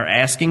to our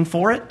asking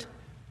for it,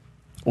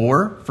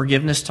 or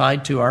forgiveness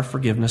tied to our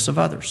forgiveness of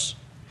others.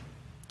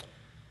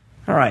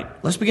 All right,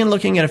 let's begin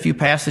looking at a few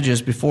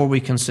passages before we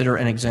consider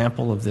an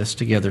example of this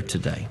together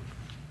today.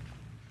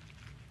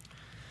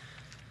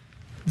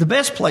 The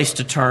best place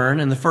to turn,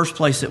 and the first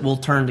place that we'll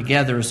turn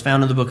together, is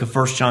found in the book of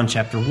 1 John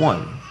chapter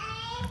 1.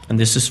 And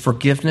this is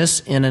forgiveness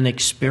in an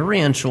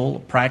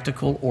experiential,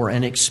 practical, or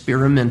an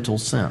experimental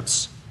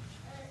sense.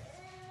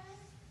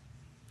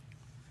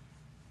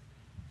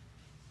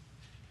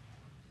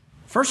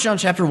 1 John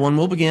chapter 1,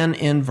 we'll begin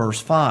in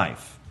verse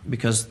 5,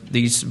 because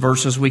these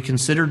verses we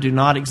consider do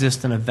not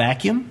exist in a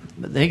vacuum,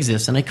 but they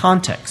exist in a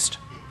context.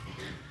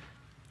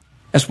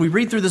 As we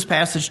read through this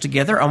passage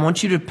together, I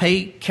want you to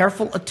pay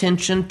careful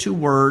attention to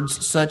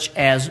words such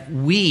as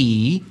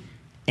we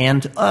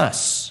and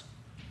us.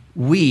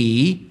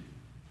 We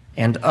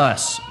and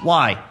us.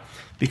 Why?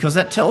 Because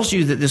that tells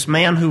you that this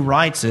man who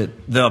writes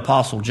it, the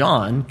Apostle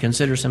John,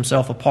 considers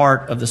himself a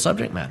part of the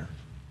subject matter.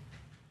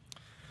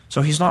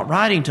 So he's not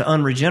writing to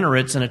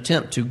unregenerates in an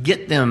attempt to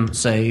get them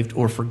saved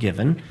or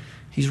forgiven.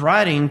 He's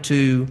writing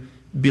to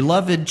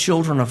beloved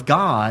children of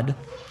God,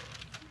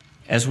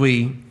 as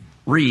we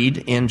read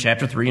in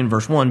chapter 3 and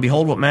verse 1,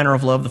 "Behold, what manner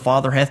of love the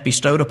Father hath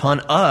bestowed upon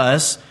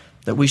us,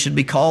 that we should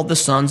be called the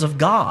sons of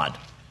God."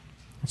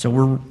 And so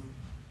we're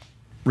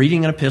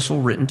reading an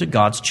epistle written to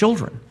God's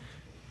children.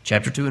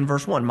 Chapter 2 and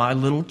verse 1, "My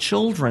little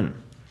children."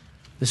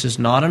 This is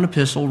not an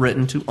epistle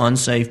written to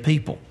unsaved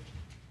people.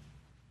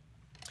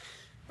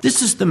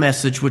 "This is the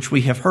message which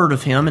we have heard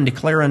of him and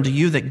declare unto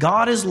you, that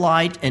God is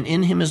light and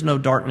in him is no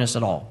darkness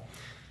at all."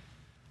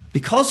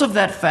 Because of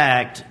that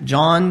fact,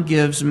 John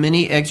gives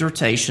many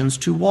exhortations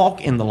to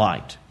walk in the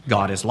light.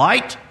 God is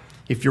light.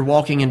 If you're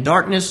walking in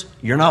darkness,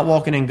 you're not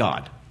walking in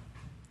God.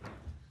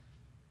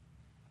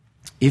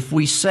 If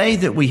we say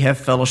that we have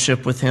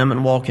fellowship with him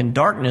and walk in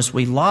darkness,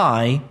 we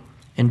lie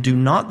and do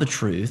not the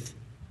truth.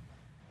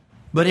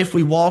 But if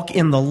we walk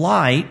in the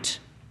light,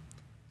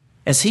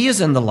 as he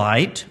is in the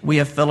light, we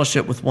have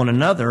fellowship with one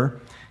another,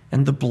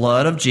 and the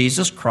blood of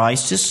Jesus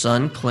Christ, his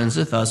Son,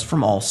 cleanseth us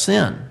from all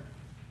sin.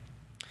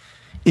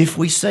 If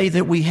we say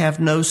that we have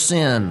no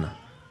sin,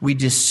 we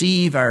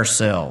deceive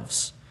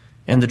ourselves,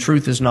 and the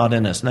truth is not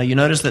in us. Now you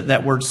notice that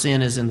that word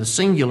sin is in the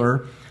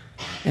singular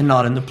and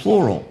not in the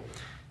plural.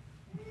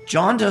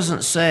 John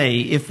doesn't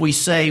say if we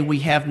say we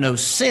have no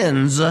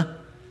sins,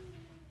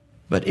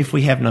 but if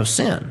we have no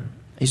sin.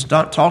 He's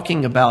not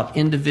talking about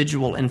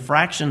individual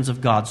infractions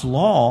of God's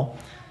law.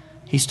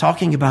 He's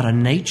talking about a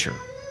nature.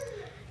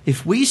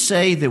 If we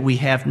say that we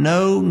have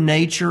no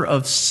nature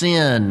of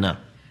sin,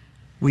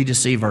 we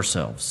deceive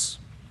ourselves,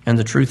 and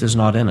the truth is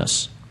not in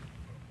us.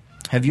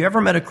 Have you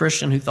ever met a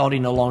Christian who thought he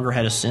no longer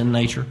had a sin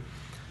nature?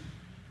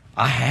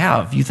 I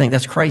have. You think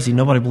that's crazy.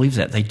 Nobody believes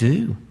that. They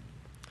do.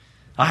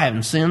 I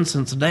haven't sinned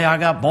since the day I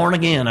got born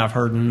again. I've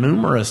heard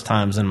numerous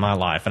times in my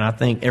life, and I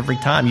think every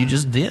time you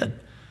just did.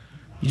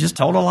 You just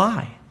told a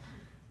lie.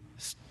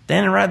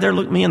 Standing right there,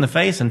 looked me in the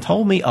face and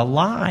told me a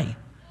lie.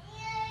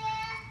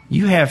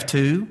 You have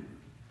too.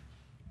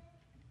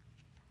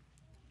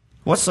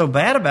 What's so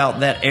bad about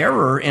that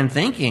error in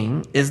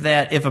thinking is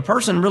that if a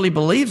person really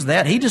believes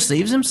that, he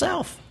deceives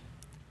himself.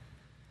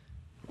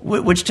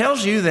 Which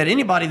tells you that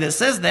anybody that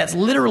says that's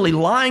literally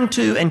lying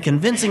to and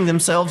convincing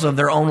themselves of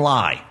their own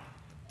lie.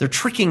 They're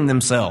tricking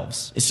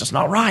themselves. It's just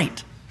not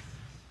right.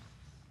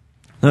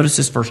 Notice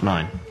this, verse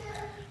 9.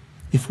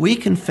 If we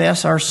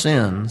confess our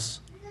sins,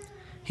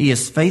 he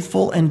is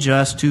faithful and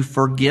just to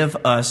forgive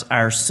us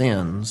our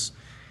sins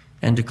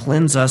and to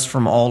cleanse us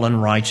from all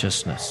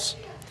unrighteousness.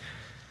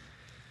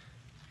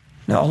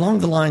 Now, along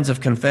the lines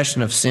of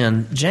confession of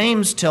sin,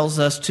 James tells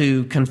us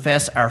to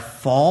confess our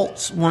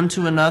faults one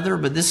to another,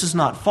 but this is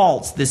not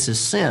faults, this is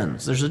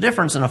sins. There's a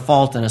difference in a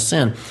fault and a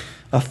sin.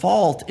 A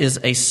fault is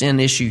a sin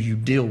issue you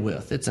deal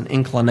with. It's an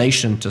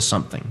inclination to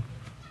something.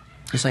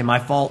 You say, my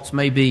faults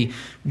may be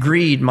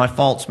greed, my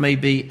faults may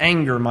be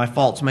anger, my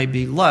faults may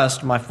be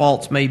lust, my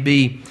faults may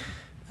be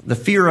the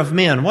fear of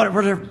men,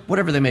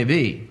 whatever they may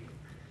be.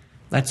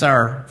 That's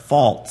our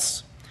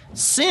faults.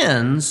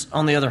 Sins,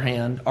 on the other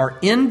hand, are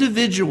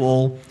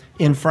individual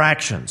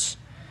infractions.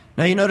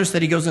 Now you notice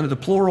that he goes into the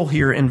plural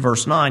here in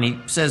verse 9. He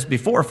says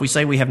before, if we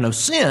say we have no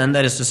sin,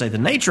 that is to say the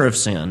nature of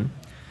sin,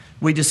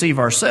 we deceive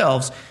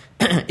ourselves.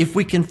 If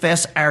we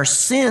confess our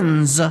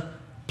sins,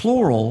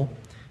 plural,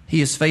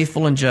 he is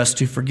faithful and just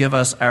to forgive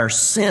us our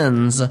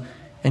sins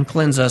and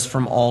cleanse us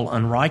from all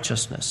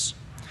unrighteousness.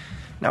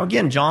 Now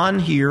again, John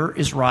here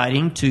is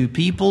writing to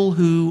people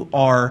who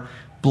are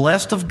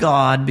blessed of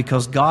God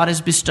because God has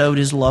bestowed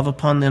his love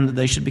upon them that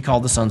they should be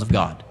called the sons of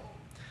God.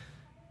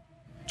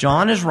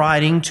 John is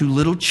writing to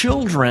little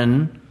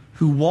children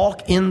who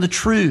walk in the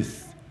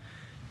truth.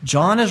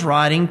 John is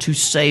writing to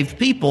saved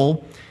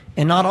people,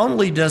 And not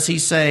only does he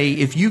say,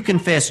 if you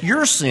confess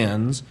your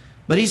sins,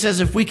 but he says,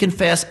 if we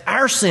confess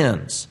our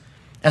sins.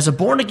 As a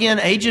born-again,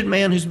 aged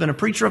man who's been a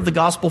preacher of the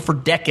gospel for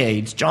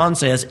decades, John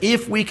says,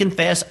 if we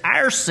confess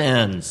our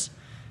sins,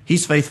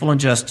 he's faithful and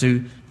just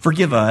to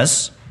forgive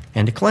us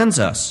and to cleanse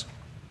us.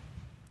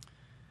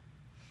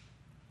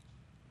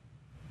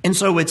 And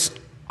so it's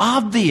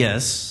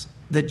obvious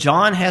that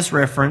John has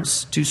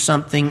reference to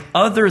something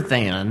other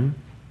than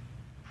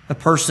a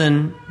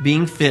person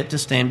being fit to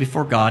stand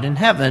before God in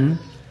heaven.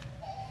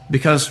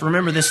 Because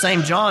remember, this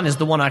same John is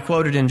the one I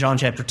quoted in John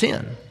chapter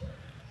 10.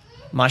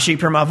 My sheep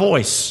hear my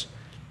voice.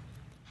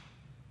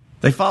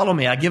 They follow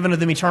me. I give unto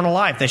them eternal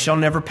life. They shall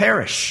never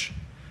perish.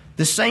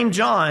 This same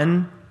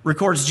John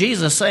records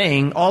Jesus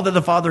saying, all that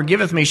the Father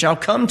giveth me shall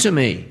come to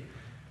me.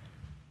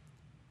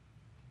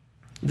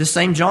 This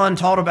same John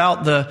taught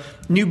about the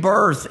new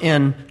birth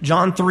in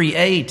John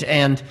 3:8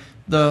 and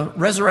the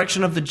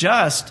resurrection of the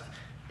just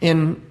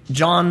in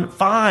John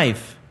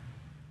 5.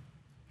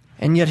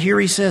 And yet here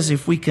he says,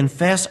 if we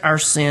confess our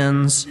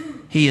sins,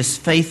 he is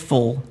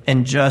faithful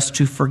and just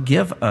to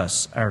forgive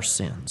us our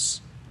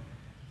sins.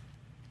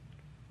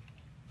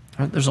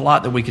 There's a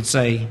lot that we could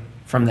say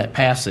from that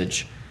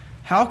passage.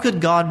 How could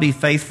God be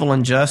faithful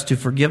and just to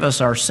forgive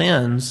us our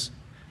sins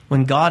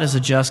when God is a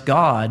just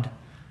God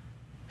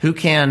who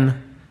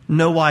can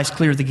no wise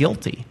clear the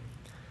guilty?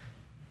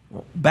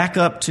 Back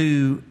up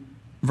to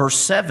verse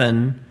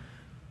 7.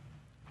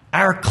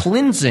 Our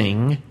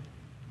cleansing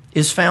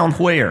is found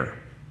where?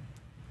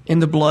 In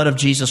the blood of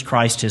Jesus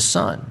Christ, his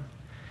Son.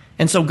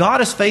 And so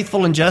God is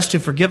faithful and just to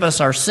forgive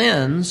us our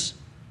sins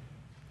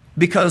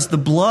because the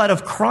blood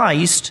of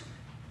Christ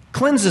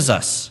cleanses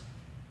us.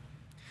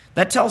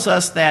 That tells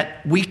us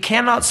that we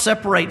cannot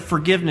separate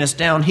forgiveness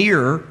down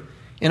here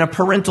in a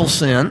parental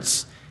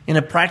sense, in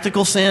a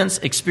practical sense,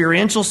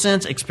 experiential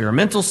sense,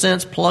 experimental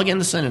sense, plug in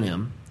the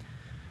synonym,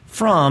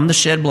 from the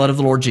shed blood of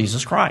the Lord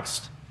Jesus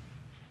Christ.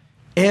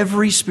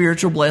 Every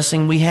spiritual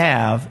blessing we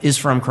have is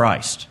from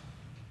Christ.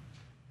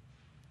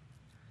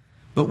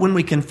 But when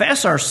we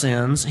confess our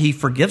sins, he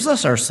forgives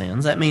us our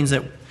sins. That means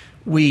that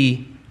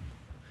we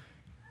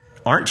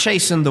aren't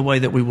chastened the way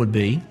that we would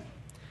be.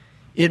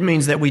 It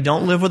means that we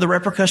don't live with the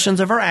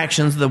repercussions of our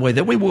actions the way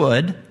that we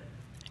would.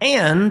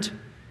 And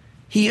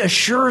he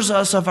assures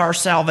us of our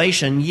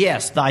salvation.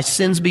 Yes, thy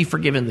sins be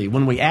forgiven thee,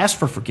 when we ask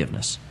for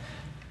forgiveness.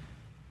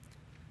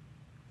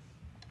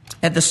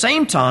 At the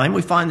same time,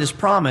 we find this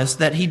promise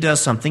that he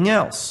does something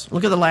else.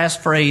 Look at the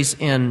last phrase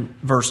in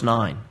verse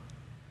 9.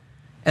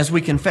 As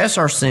we confess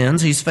our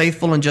sins, he's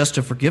faithful and just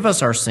to forgive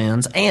us our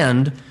sins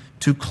and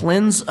to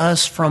cleanse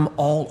us from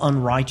all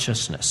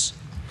unrighteousness.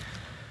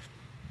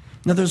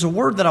 Now, there's a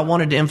word that I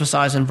wanted to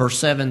emphasize in verse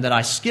 7 that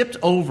I skipped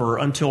over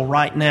until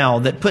right now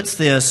that puts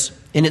this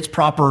in its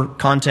proper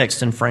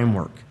context and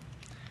framework.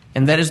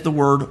 And that is the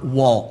word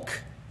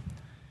walk.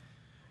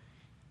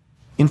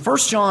 In 1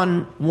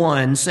 John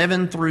 1,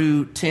 7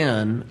 through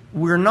 10,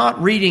 we're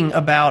not reading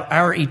about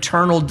our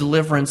eternal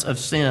deliverance of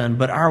sin,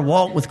 but our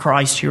walk with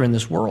Christ here in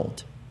this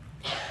world.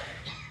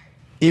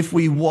 If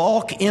we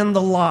walk in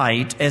the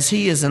light as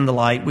he is in the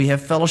light, we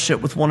have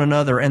fellowship with one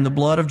another, and the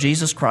blood of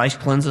Jesus Christ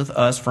cleanseth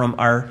us from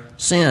our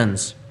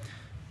sins.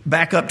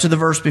 Back up to the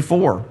verse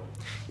before.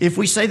 If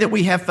we say that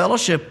we have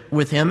fellowship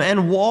with him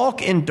and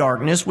walk in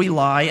darkness, we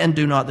lie and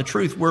do not the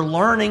truth. We're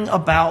learning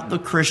about the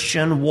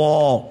Christian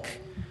walk.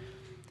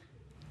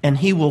 And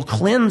he will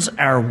cleanse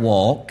our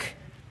walk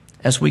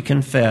as we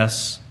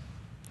confess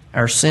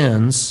our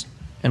sins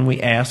and we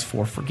ask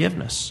for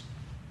forgiveness.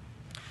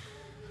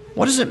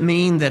 What does it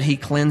mean that he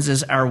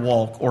cleanses our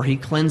walk, or he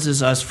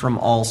cleanses us from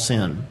all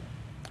sin?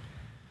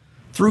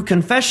 Through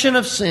confession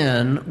of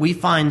sin, we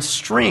find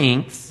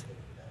strength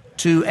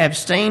to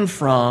abstain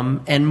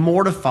from and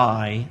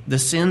mortify the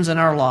sins in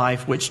our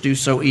life which do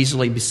so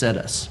easily beset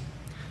us.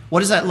 What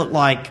does that look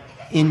like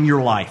in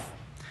your life?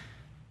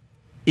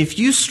 If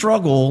you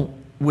struggle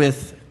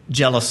with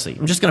jealousy,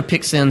 I'm just going to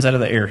pick sins out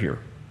of the air here,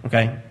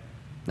 okay?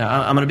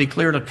 Now, I'm going to be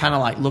clear to kind of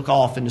like look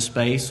off into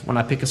space when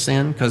I pick a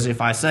sin, because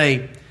if I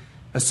say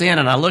a sin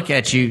and I look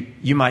at you,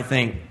 you might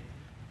think,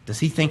 does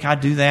he think I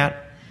do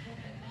that?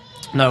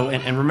 No,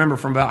 and remember,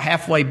 from about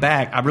halfway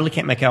back, I really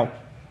can't make out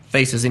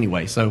faces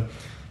anyway. So,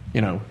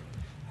 you know,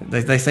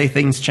 they say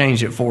things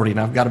change at 40, and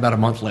I've got about a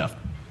month left.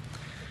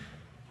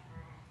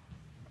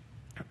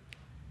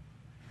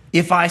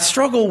 If I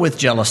struggle with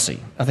jealousy,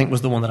 I think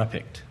was the one that I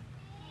picked,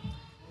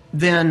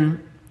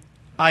 then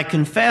I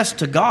confess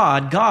to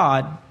God,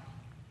 God,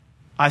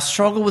 I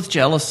struggle with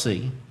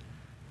jealousy.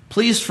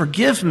 Please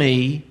forgive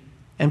me,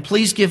 and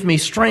please give me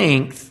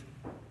strength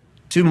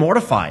to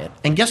mortify it.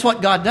 And guess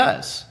what God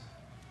does?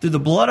 Through the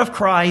blood of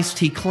Christ,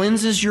 he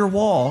cleanses your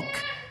walk.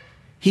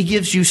 He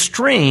gives you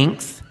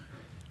strength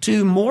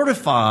to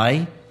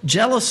mortify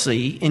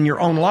jealousy in your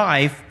own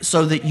life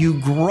so that you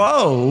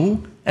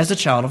grow as a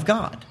child of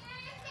God.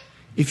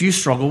 If you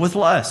struggle with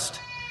lust,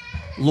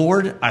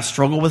 Lord, I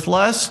struggle with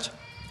lust.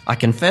 I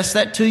confess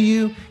that to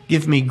you.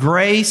 Give me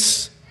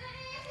grace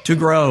to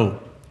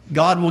grow.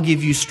 God will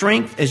give you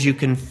strength as you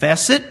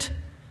confess it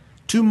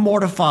to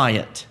mortify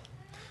it.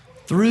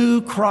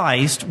 through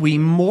Christ, we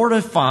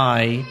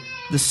mortify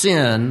the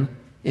sin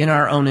in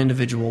our own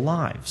individual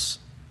lives.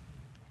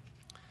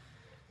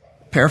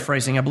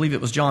 Paraphrasing, I believe it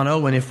was John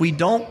Owen, if we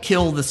don't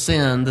kill the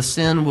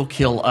sin will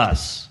kill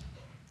us.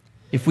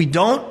 If we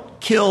don't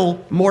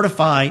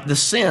mortify the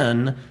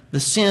sin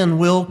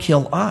will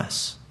kill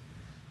us.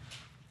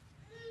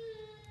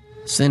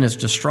 Sin is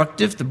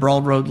destructive. The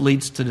broad road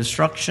leads to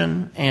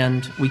destruction,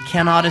 and we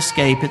cannot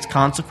escape its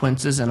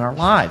consequences in our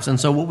lives. And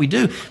so what we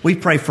do, we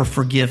pray for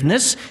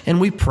forgiveness and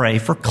we pray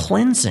for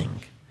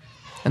cleansing.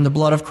 And the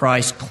blood of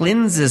Christ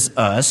cleanses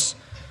us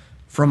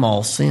from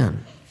all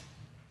sin.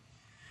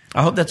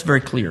 I hope that's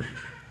very clear.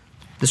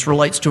 This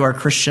relates to our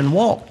Christian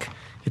walk.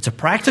 It's a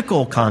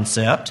practical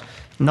concept,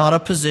 not a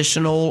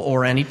positional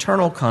or an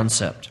eternal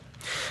concept.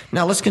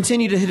 Now, let's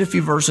continue to hit a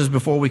few verses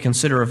before we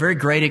consider a very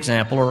great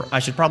example, or I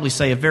should probably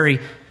say a very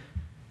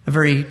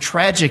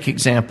tragic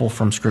example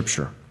from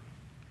Scripture.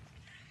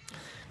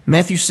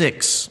 Matthew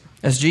 6,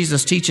 as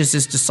Jesus teaches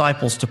his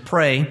disciples to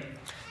pray.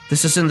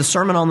 This is in the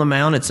Sermon on the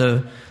Mount. It's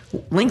a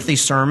lengthy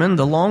sermon,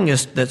 the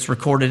longest that's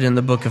recorded in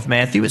the book of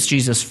Matthew. It's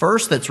Jesus'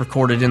 first that's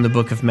recorded in the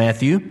book of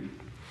Matthew.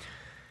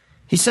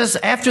 He says,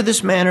 "After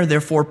this manner,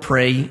 therefore,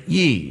 pray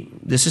ye."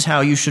 This is how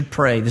you should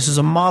pray. This is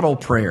a model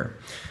prayer.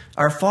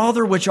 "Our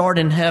Father which art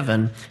in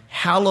heaven,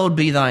 hallowed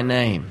be thy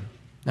name."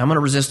 Now, I'm going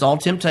to resist all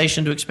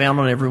temptation to expound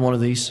on every one of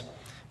these.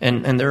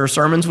 And there are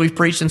sermons we've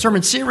preached and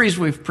sermon series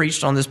we've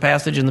preached on this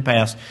passage in the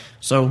past.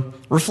 So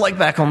reflect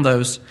back on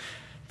those.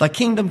 "Thy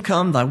kingdom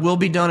come, thy will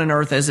be done in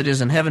earth as it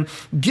is in heaven.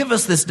 Give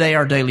us this day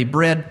our daily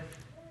bread,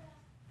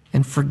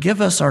 and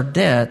forgive us our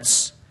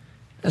debts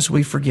as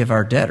we forgive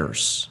our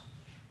debtors."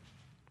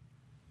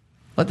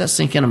 Let that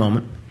sink in a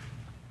moment.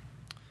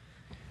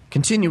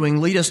 Continuing,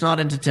 "Lead us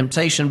not into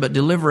temptation, but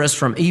deliver us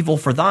from evil.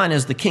 For thine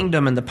is the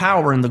kingdom and the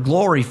power and the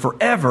glory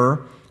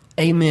forever.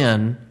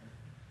 Amen."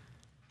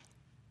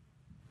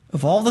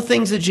 Of all the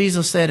things that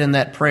Jesus said in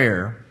that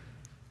prayer,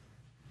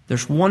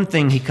 there's one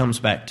thing he comes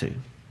back to.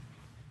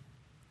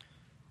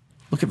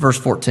 Look at verse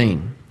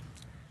 14.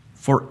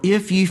 "For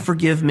if ye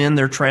forgive men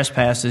their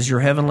trespasses,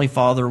 your heavenly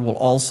Father will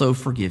also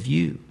forgive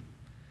you.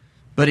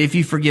 But if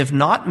ye forgive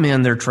not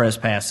men their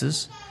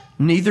trespasses,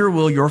 neither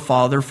will your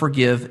Father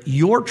forgive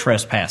your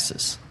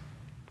trespasses."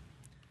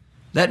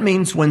 That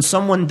means when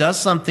someone does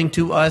something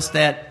to us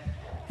that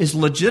is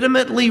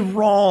legitimately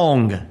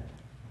wrong,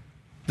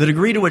 the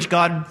degree to which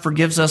God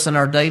forgives us in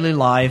our daily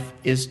life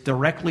is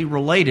directly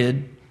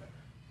related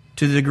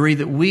to the degree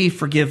that we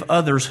forgive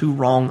others who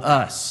wrong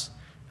us.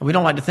 And we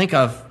don't like to think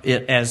of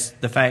it as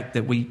the fact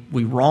that we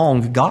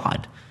wrong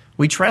God.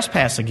 We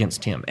trespass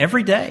against Him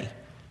every day.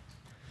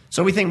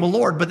 So we think, well,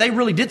 Lord, but they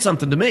really did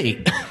something to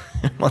me.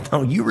 Well,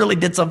 no, you really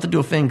did something to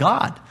offend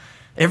God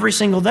every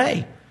single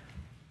day.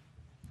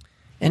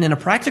 And in a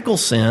practical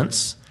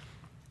sense,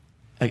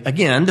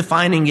 again,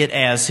 defining it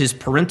as His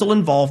parental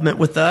involvement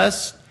with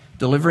us,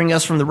 delivering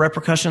us from the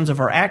repercussions of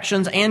our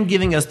actions, and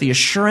giving us the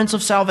assurance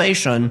of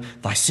salvation,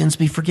 thy sins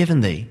be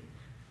forgiven thee.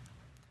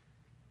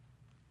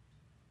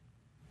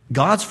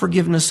 God's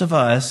forgiveness of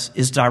us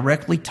is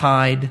directly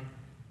tied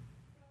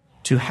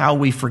to how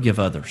we forgive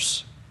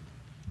others.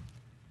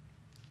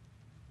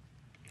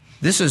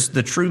 This is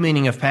the true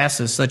meaning of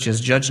passages such as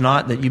 "Judge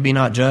not, that you be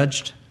not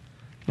judged."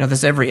 You know,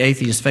 that's every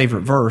atheist's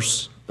favorite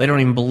verse. They don't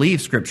even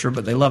believe Scripture,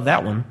 but they love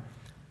that one.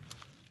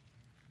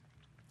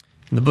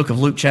 In the book of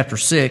Luke chapter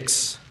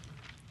 6,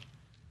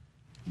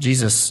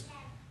 Jesus,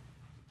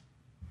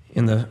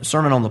 in the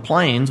Sermon on the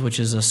Plains, which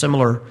is a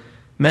similar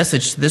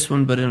message to this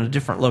one but in a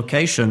different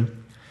location,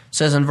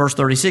 says in verse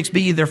 36,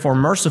 "Be ye therefore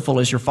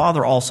merciful as your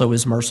Father also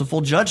is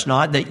merciful. Judge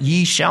not, that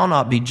ye shall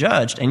not be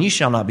judged, and ye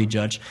shall not be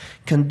judged.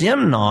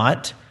 Condemn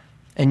not,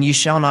 and ye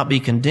shall not be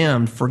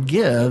condemned.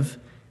 Forgive,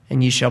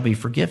 and ye shall be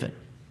forgiven."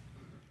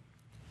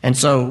 And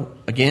so,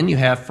 again, you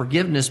have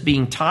forgiveness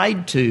being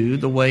tied to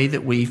the way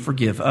that we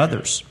forgive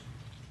others.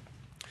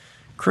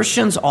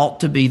 Christians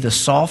ought to be the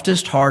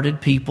softest-hearted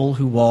people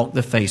who walk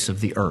the face of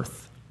the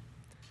earth.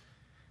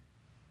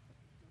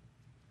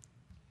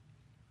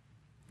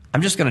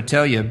 I'm just going to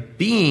tell you,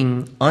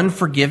 being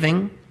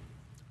unforgiving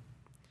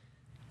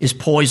is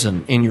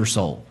poison in your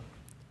soul.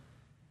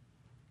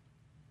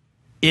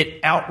 It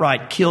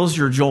outright kills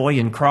your joy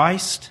in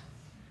Christ.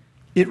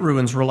 It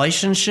ruins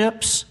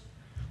relationships.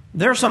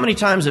 There are so many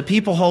times that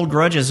people hold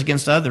grudges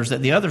against others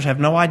that the others have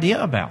no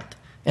idea about.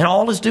 And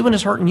all it's doing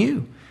is hurting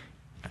you.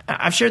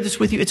 I've shared this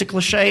with you. It's a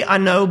cliche, I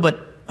know,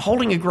 but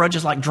holding a grudge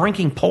is like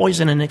drinking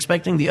poison and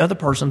expecting the other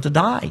person to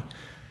die.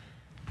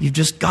 You've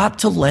just got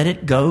to let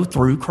it go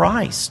through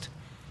Christ.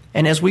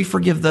 And as we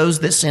forgive those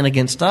that sin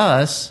against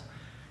us,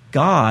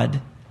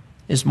 God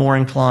is more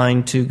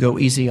inclined to go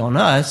easy on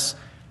us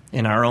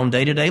in our own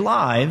day-to-day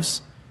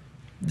lives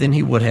than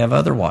He would have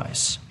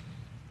otherwise.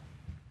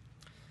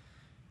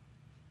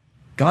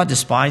 God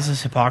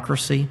despises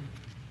hypocrisy.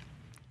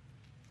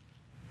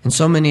 And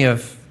so many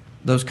of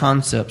those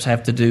concepts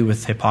have to do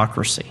with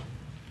hypocrisy.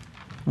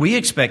 We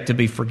expect to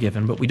be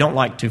forgiven, but we don't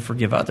like to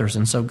forgive others.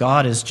 And so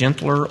God is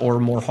gentler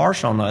or more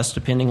harsh on us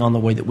depending on the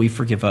way that we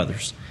forgive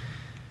others.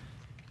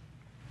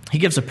 He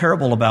gives a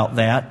parable about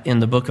that in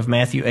the book of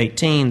Matthew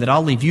 18 that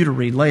I'll leave you to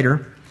read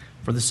later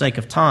for the sake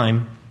of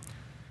time.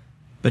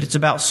 But it's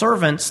about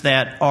servants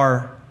that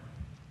are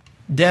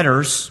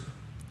debtors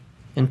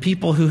and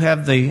people who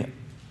have the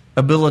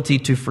ability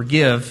to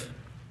forgive,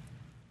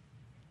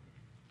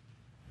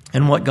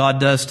 and what God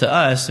does to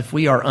us if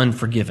we are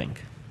unforgiving.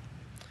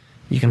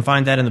 You can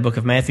find that in the book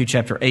of Matthew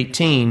chapter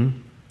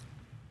 18,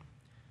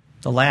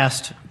 the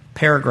last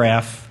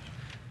paragraph.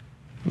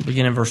 We'll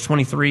begin in verse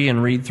 23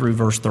 and read through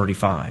verse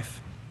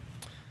 35.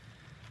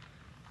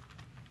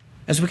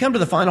 As we come to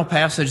the final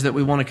passage that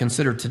we want to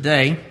consider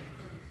today,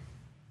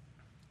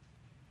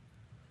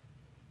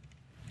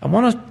 I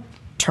want to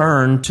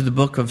turn to the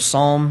book of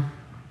Psalms,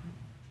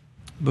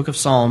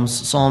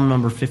 Psalm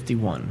number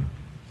 51.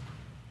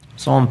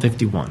 Psalm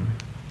 51.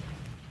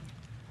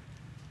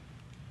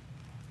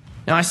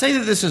 Now, I say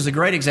that this is a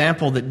great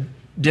example that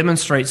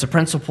demonstrates a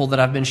principle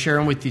that I've been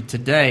sharing with you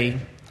today,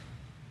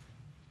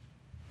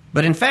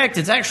 but in fact,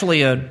 it's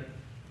actually a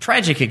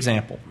tragic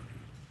example.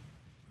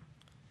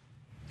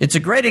 It's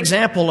a great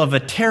example of a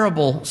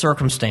terrible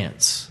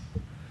circumstance.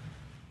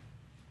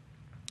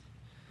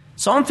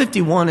 Psalm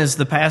 51 is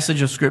the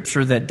passage of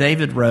Scripture that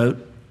David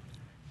wrote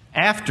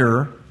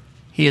after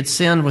he had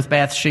sinned with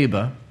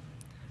Bathsheba,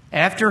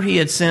 after he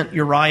had sent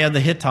Uriah the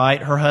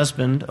Hittite, her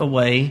husband,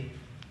 away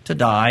to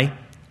die,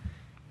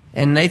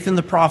 and Nathan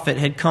the prophet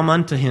had come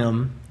unto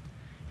him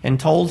and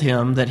told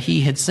him that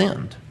he had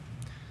sinned.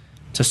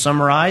 To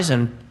summarize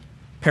and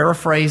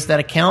paraphrase that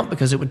account,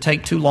 because it would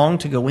take too long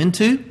to go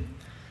into,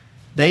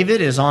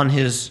 David is on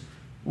his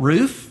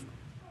roof.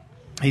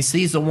 He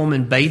sees a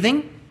woman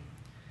bathing.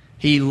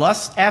 He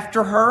lusts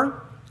after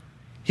her.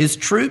 His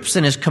troops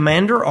and his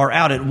commander are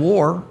out at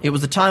war. It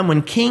was a time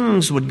when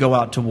kings would go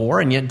out to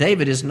war, and yet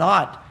David is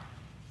not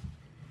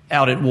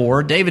out at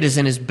war. David is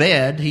in his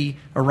bed. He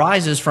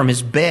arises from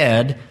his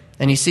bed,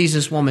 and he sees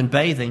this woman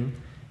bathing.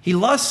 He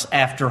lusts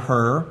after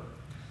her,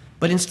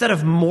 but instead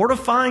of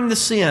mortifying the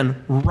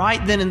sin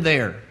right then and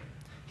there,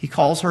 he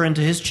calls her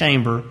into his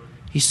chamber.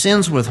 He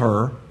sins with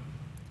her,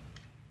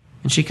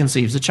 and she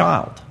conceives a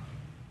child.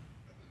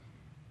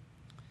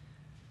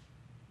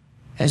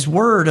 As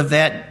word of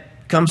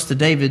that comes to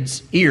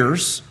David's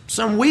ears,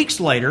 some weeks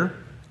later,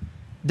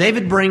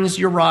 David brings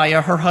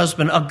Uriah, her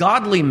husband, a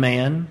godly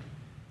man,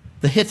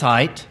 the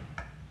Hittite,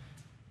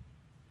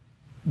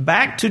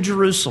 back to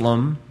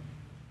Jerusalem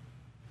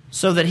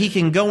so that he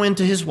can go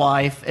into his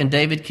wife and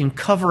David can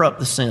cover up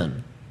the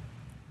sin.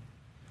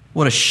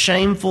 What a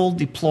shameful,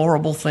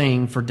 deplorable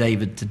thing for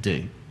David to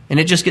do. And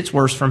it just gets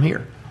worse from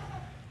here.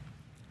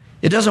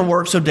 It doesn't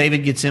work, so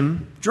David gets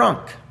him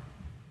drunk.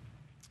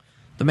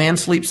 The man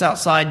sleeps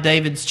outside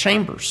David's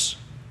chambers.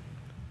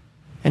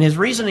 And his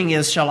reasoning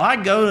is, shall I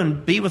go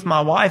and be with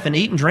my wife and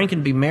eat and drink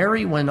and be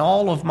merry when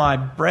all of my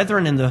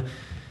brethren in the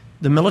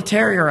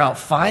military are out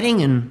fighting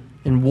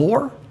in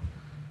war?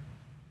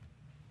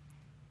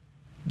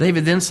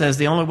 David then says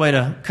the only way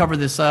to cover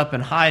this up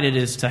and hide it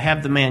is to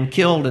have the man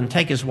killed and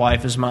take his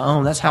wife as my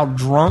own. That's how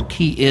drunk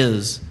he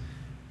is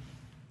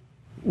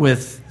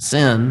with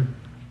sin.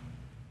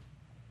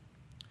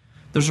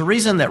 There's a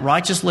reason that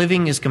righteous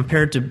living is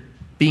compared to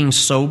being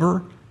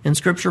sober in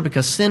Scripture,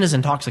 because sin is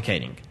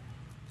intoxicating.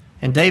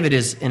 And David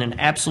is in an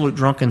absolute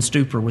drunken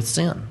stupor with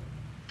sin.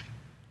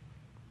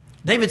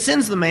 David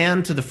sends the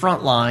man to the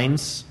front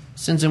lines,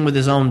 sends him with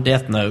his own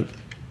death note,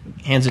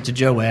 hands it to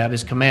Joab,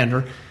 his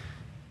commander.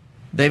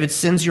 David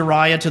sends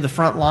Uriah to the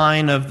front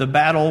line of the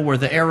battle where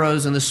the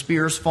arrows and the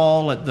spears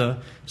fall at the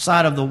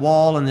side of the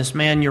wall, and this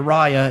man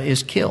Uriah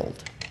is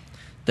killed.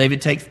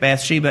 David takes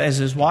Bathsheba as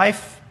his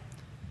wife,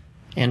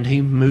 and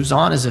he moves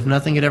on as if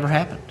nothing had ever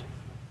happened.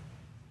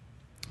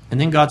 And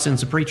then God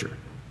sends a preacher.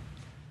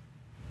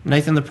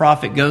 Nathan the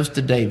prophet goes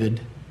to David,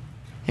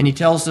 and he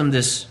tells him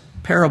this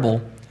parable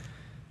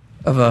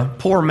of a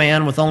poor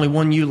man with only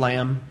one ewe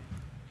lamb.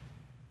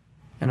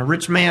 And a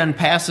rich man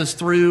passes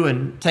through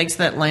and takes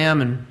that lamb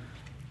and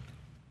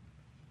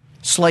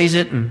slays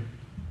it and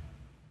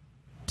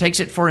takes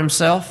it for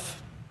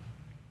himself.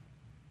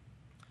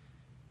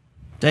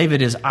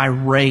 David is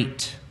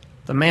irate.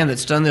 The man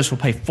that's done this will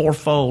pay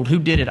fourfold. Who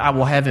did it? I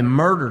will have him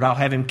murdered. I'll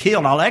have him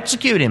killed. I'll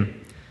execute him.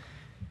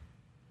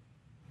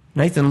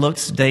 Nathan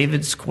looks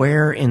David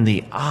square in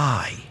the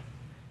eye,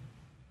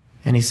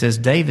 and he says,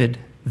 David,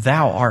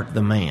 thou art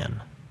the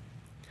man.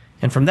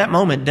 And from that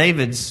moment,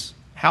 David's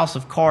house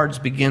of cards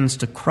begins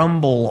to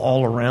crumble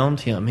all around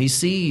him. He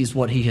sees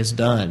what he has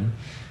done.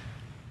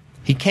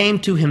 He came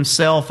to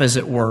himself, as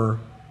it were,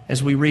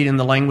 as we read in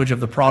the language of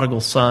the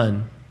prodigal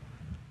son.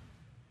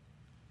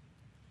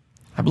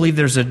 I believe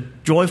there's a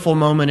joyful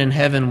moment in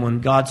heaven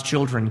when God's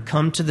children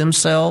come to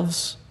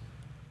themselves,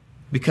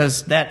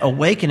 because that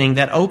awakening,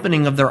 that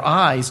opening of their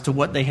eyes to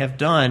what they have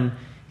done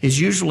is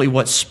usually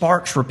what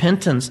sparks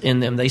repentance in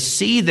them. They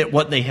see that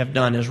what they have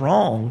done is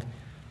wrong.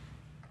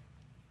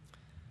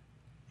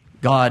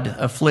 God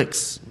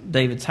afflicts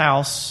David's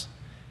house.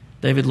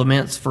 David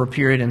laments for a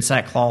period in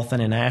sackcloth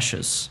and in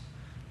ashes.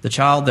 The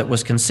child that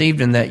was conceived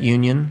in that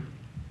union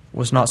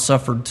was not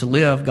suffered to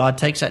live. God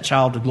takes that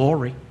child to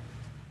glory.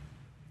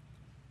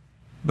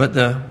 But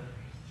the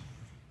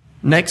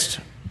next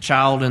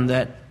child in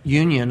that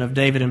union of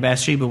David and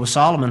Bathsheba was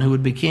Solomon, who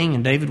would be king,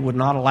 and David would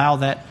not allow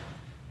that,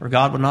 or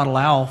God would not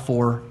allow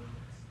for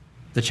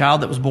the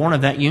child that was born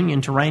of that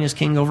union to reign as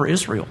king over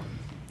Israel.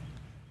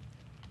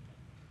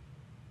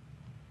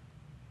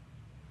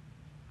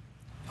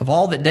 Of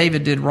all that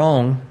David did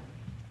wrong,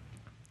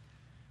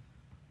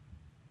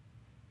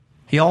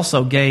 he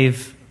also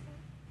gave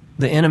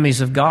the enemies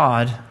of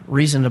God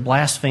reason to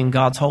blaspheme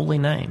God's holy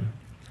name,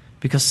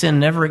 because sin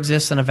never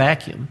exists in a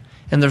vacuum,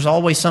 and there's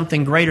always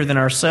something greater than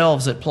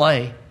ourselves at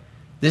play.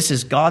 This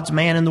is God's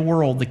man in the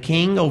world, the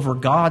king over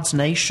God's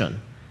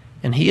nation,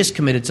 and he has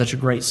committed such a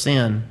great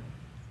sin.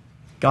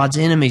 God's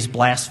enemies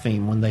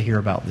blaspheme when they hear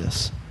about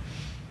this.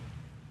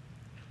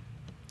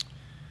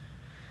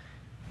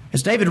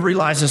 As David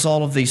realizes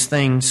all of these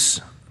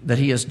things that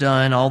he has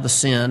done, all the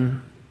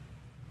sin,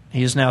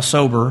 he is now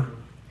sober,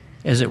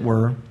 as it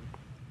were.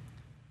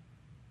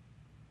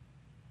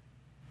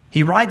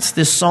 He writes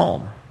this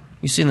psalm.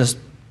 You see in this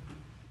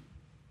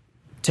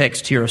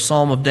text here, a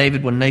psalm of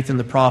David when Nathan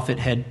the prophet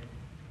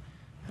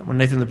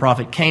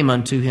came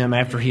unto him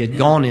after he had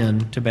gone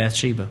in to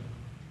Bathsheba.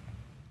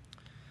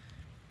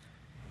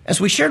 As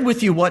we shared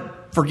with you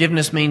what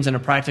forgiveness means in a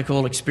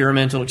practical,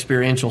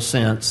 experiential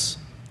sense,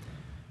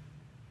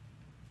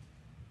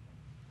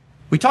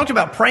 we talked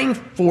about praying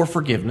for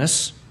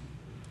forgiveness,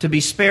 to be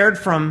spared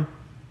from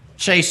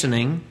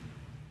chastening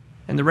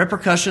and the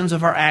repercussions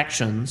of our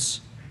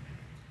actions.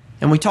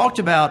 And we talked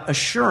about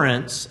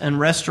assurance and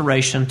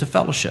restoration to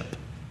fellowship.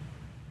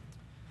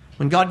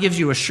 When God gives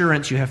you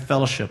assurance, you have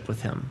fellowship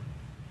with Him.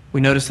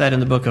 We notice that in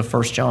the book of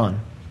 1 John.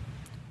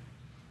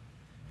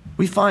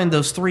 We find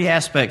those three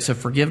aspects of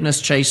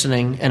forgiveness,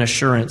 chastening, and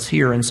assurance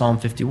here in Psalm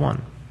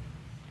 51.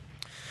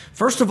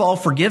 First of all,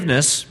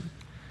 forgiveness.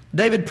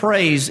 David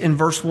prays in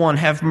verse 1,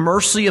 "Have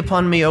mercy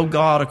upon me, O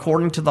God,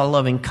 according to thy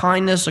loving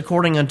kindness,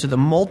 according unto the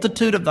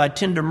multitude of thy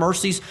tender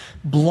mercies,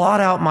 blot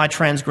out my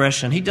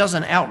transgression." He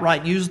doesn't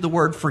outright use the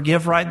word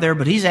forgive right there,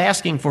 but he's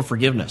asking for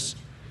forgiveness.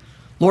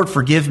 Lord,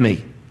 forgive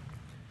me.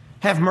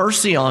 Have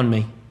mercy on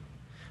me.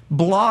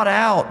 Blot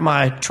out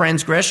my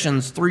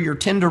transgressions through your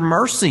tender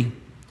mercy.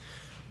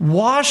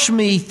 Wash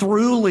me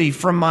thoroughly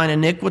from mine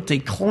iniquity.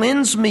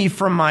 Cleanse me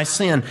from my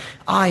sin.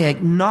 I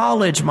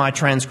acknowledge my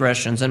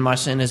transgressions, and my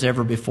sin is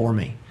ever before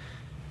me.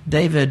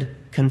 David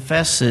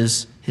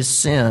confesses his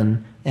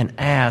sin and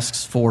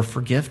asks for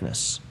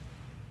forgiveness.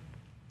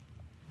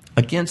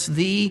 Against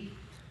thee,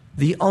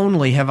 thee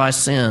only have I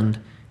sinned,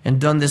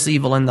 and done this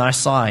evil in thy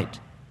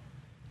sight.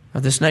 Now,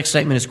 this next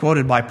statement is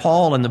quoted by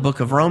Paul in the book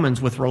of Romans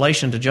with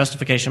relation to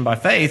justification by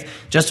faith.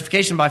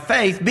 Justification by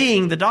faith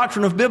being the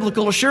doctrine of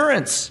biblical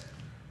assurance,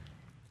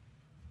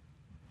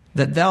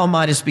 that thou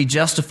mightest be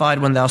justified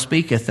when thou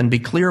speakest and be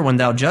clear when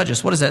thou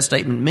judgest. What does that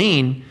statement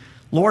mean?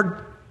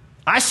 Lord,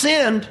 I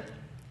sinned.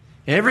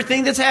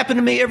 Everything that's happened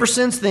to me ever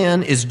since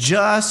then is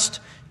just.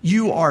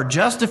 You are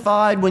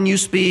justified when you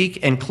speak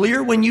and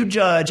clear when you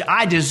judge.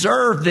 I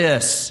deserve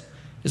this,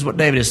 is what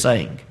David is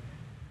saying.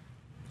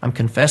 I'm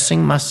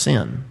confessing my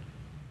sin.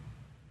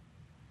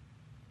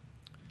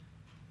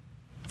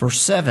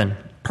 Verse 7,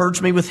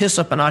 "Purge me with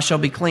hyssop and I shall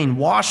be clean.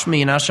 Wash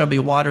me and I shall be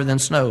whiter than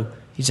snow."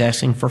 He's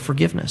asking for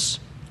forgiveness.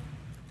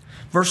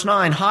 Verse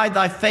 9, "Hide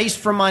thy face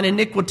from mine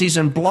iniquities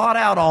and blot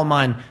out all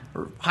mine,"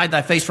 or hide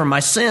thy face from my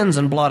sins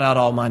and blot out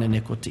all mine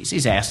iniquities.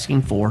 He's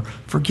asking for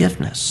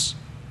forgiveness.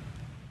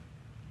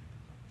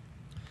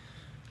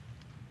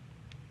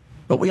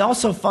 But we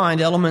also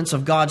find elements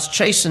of God's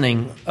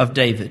chastening of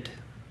David.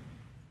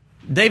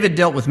 David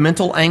dealt with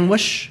mental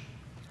anguish.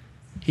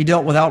 He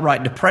dealt with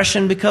outright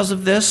depression because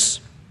of this.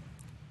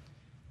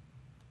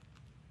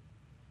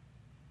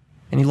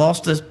 And he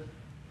lost a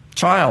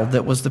child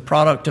that was the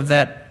product of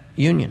that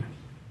union.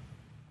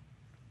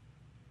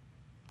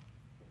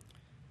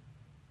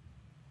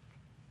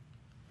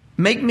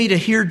 "Make me to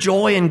hear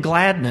joy and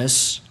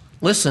gladness,"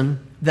 listen,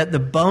 "that the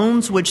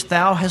bones which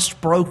thou hast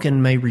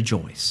broken may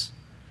rejoice."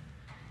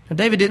 Now,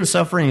 David didn't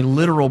suffer any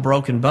literal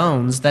broken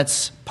bones.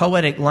 That's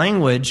poetic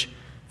language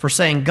for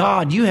saying,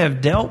 God, you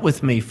have dealt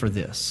with me for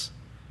this.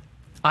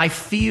 I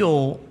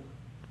feel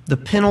the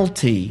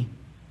penalty.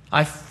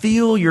 I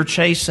feel your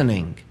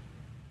chastening.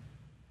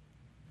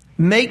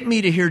 Make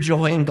me to hear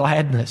joy and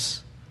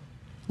gladness.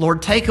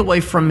 Lord, take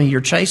away from me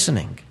your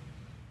chastening.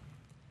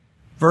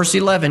 Verse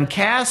 11,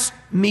 "Cast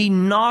me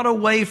not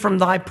away from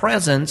thy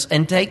presence,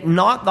 and take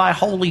not thy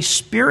Holy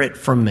Spirit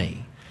from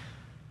me."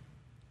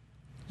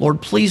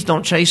 Lord, please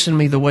don't chasten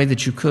me the way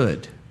that you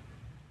could.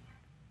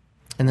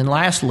 And then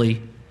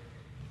lastly,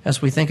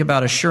 as we think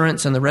about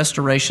assurance and the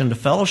restoration to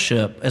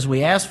fellowship, as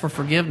we ask for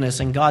forgiveness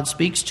and God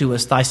speaks to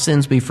us, "Thy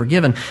sins be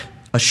forgiven,"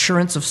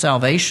 assurance of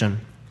salvation.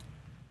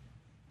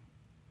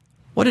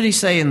 What did he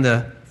say in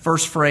the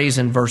first phrase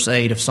in verse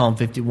 8 of Psalm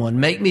 51?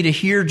 "Make me to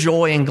hear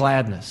joy and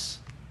gladness."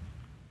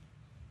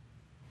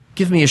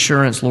 Give me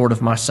assurance, Lord,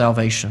 of my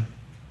salvation.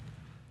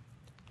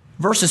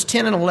 Verses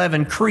 10 and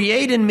 11,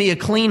 "Create in me a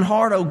clean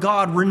heart, O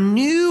God,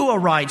 renew a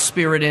right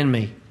spirit in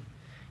me.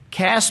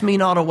 Cast me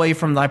not away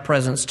from thy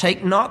presence.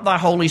 Take not thy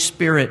Holy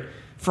Spirit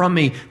from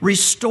me.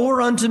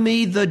 Restore unto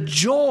me the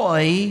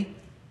joy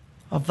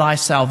of thy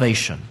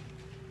salvation.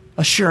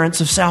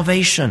 Assurance of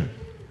salvation.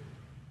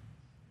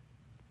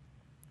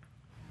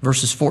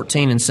 Verses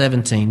 14 and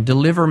 17.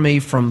 Deliver me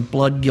from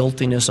blood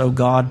guiltiness, O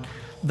God,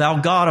 thou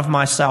God of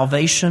my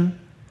salvation.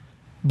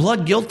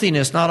 Blood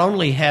guiltiness not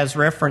only has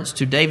reference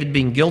to David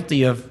being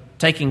guilty of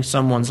taking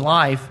someone's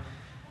life,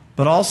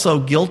 but also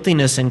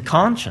guiltiness in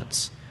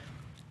conscience.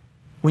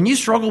 When you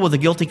struggle with a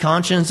guilty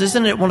conscience,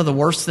 isn't it one of the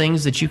worst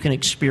things that you can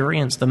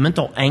experience? The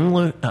mental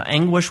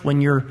anguish when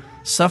you're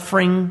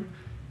suffering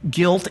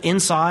guilt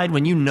inside,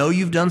 when you know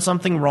you've done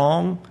something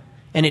wrong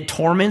and it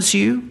torments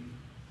you.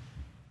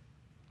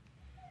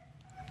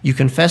 You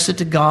confess it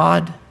to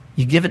God,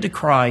 you give it to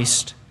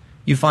Christ,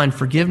 you find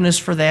forgiveness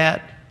for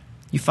that,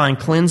 you find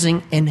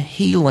cleansing and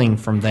healing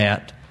from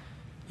that,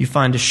 you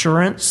find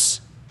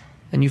assurance,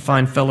 and you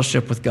find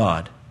fellowship with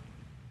God.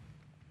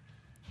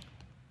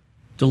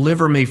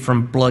 Deliver me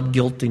from blood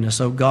guiltiness,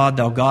 O God,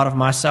 thou God of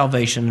my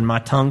salvation, and my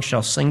tongue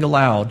shall sing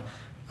aloud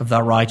of thy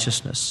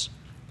righteousness.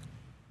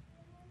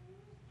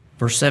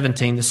 Verse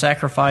 17, the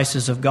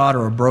sacrifices of God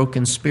are a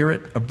broken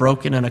spirit, a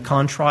broken and a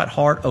contrite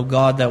heart, O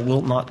God, thou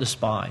wilt not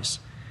despise.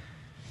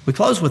 We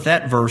close with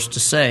that verse to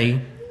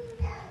say,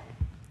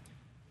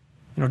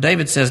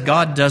 David says,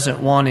 God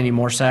doesn't want any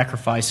more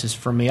sacrifices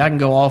for me. I can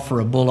go offer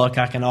a bullock,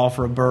 I can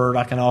offer a bird,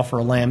 I can offer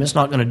a lamb. It's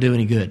not going to do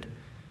any good.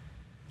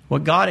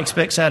 What God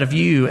expects out of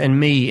you and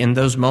me in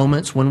those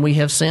moments when we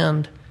have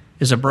sinned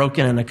is a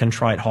broken and a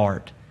contrite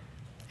heart,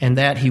 and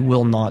that He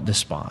will not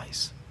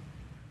despise.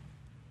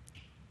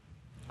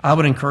 I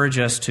would encourage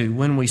us to,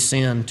 when we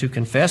sin, to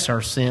confess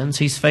our sins.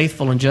 He's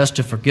faithful and just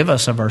to forgive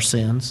us of our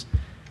sins.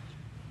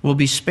 We'll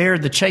be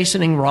spared the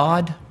chastening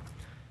rod.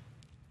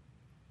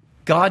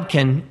 God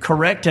can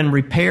correct and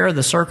repair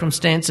the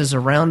circumstances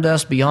around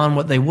us beyond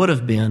what they would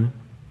have been.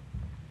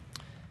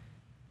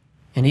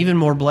 And even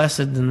more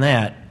blessed than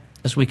that,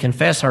 as we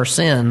confess our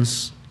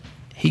sins,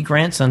 He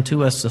grants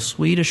unto us the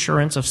sweet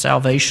assurance of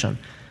salvation.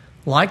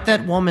 Like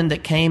that woman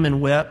that came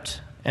and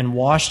wept and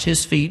washed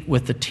His feet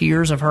with the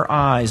tears of her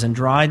eyes and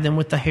dried them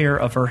with the hair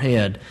of her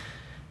head,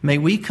 may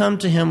we come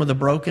to Him with a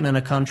broken and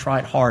a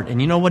contrite heart. And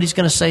you know what He's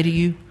going to say to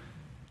you?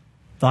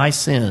 Thy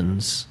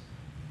sins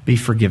be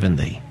forgiven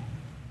thee.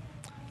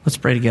 Let's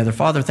pray together.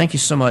 Father, thank you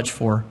so much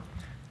for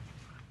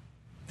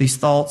these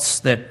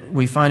thoughts that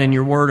we find in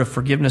your word of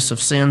forgiveness of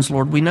sins.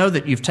 Lord, we know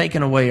that you've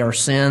taken away our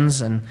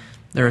sins and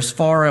they're as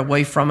far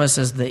away from us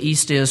as the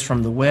east is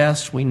from the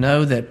west. We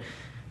know that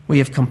we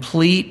have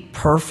complete,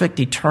 perfect,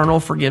 eternal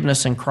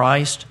forgiveness in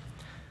Christ.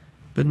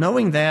 But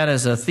knowing that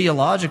as a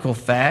theological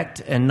fact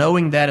and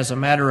knowing that as a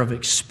matter of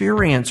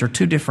experience are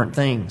two different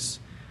things.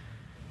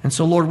 And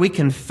so, Lord, we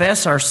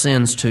confess our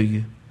sins to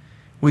you.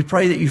 We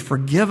pray that you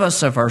forgive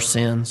us of our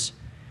sins.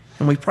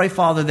 And we pray,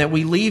 Father, that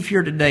we leave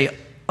here today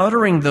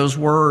uttering those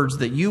words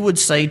that you would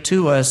say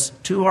to us,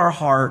 to our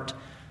heart,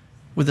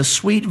 with the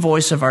sweet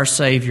voice of our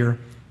Savior,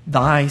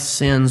 thy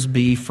sins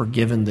be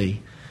forgiven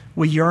thee.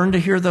 We yearn to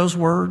hear those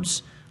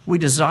words. We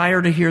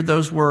desire to hear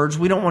those words.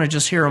 We don't want to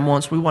just hear them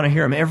once. We want to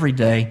hear them every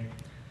day.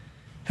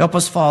 Help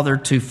us, Father,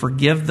 to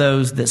forgive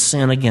those that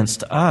sin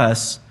against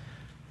us,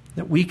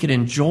 that we can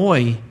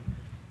enjoy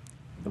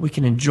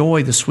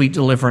the sweet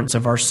deliverance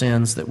of our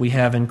sins that we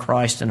have in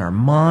Christ in our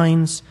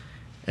minds,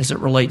 as it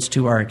relates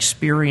to our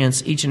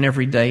experience each and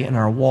every day in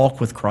our walk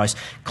with Christ.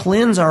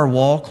 Cleanse our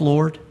walk,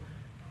 Lord.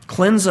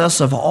 Cleanse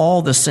us of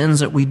all the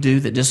sins that we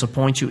do that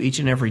disappoint you each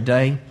and every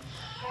day.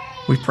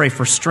 We pray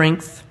for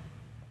strength,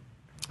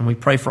 and we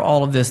pray for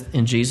all of this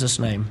in Jesus'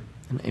 name,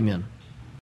 and amen.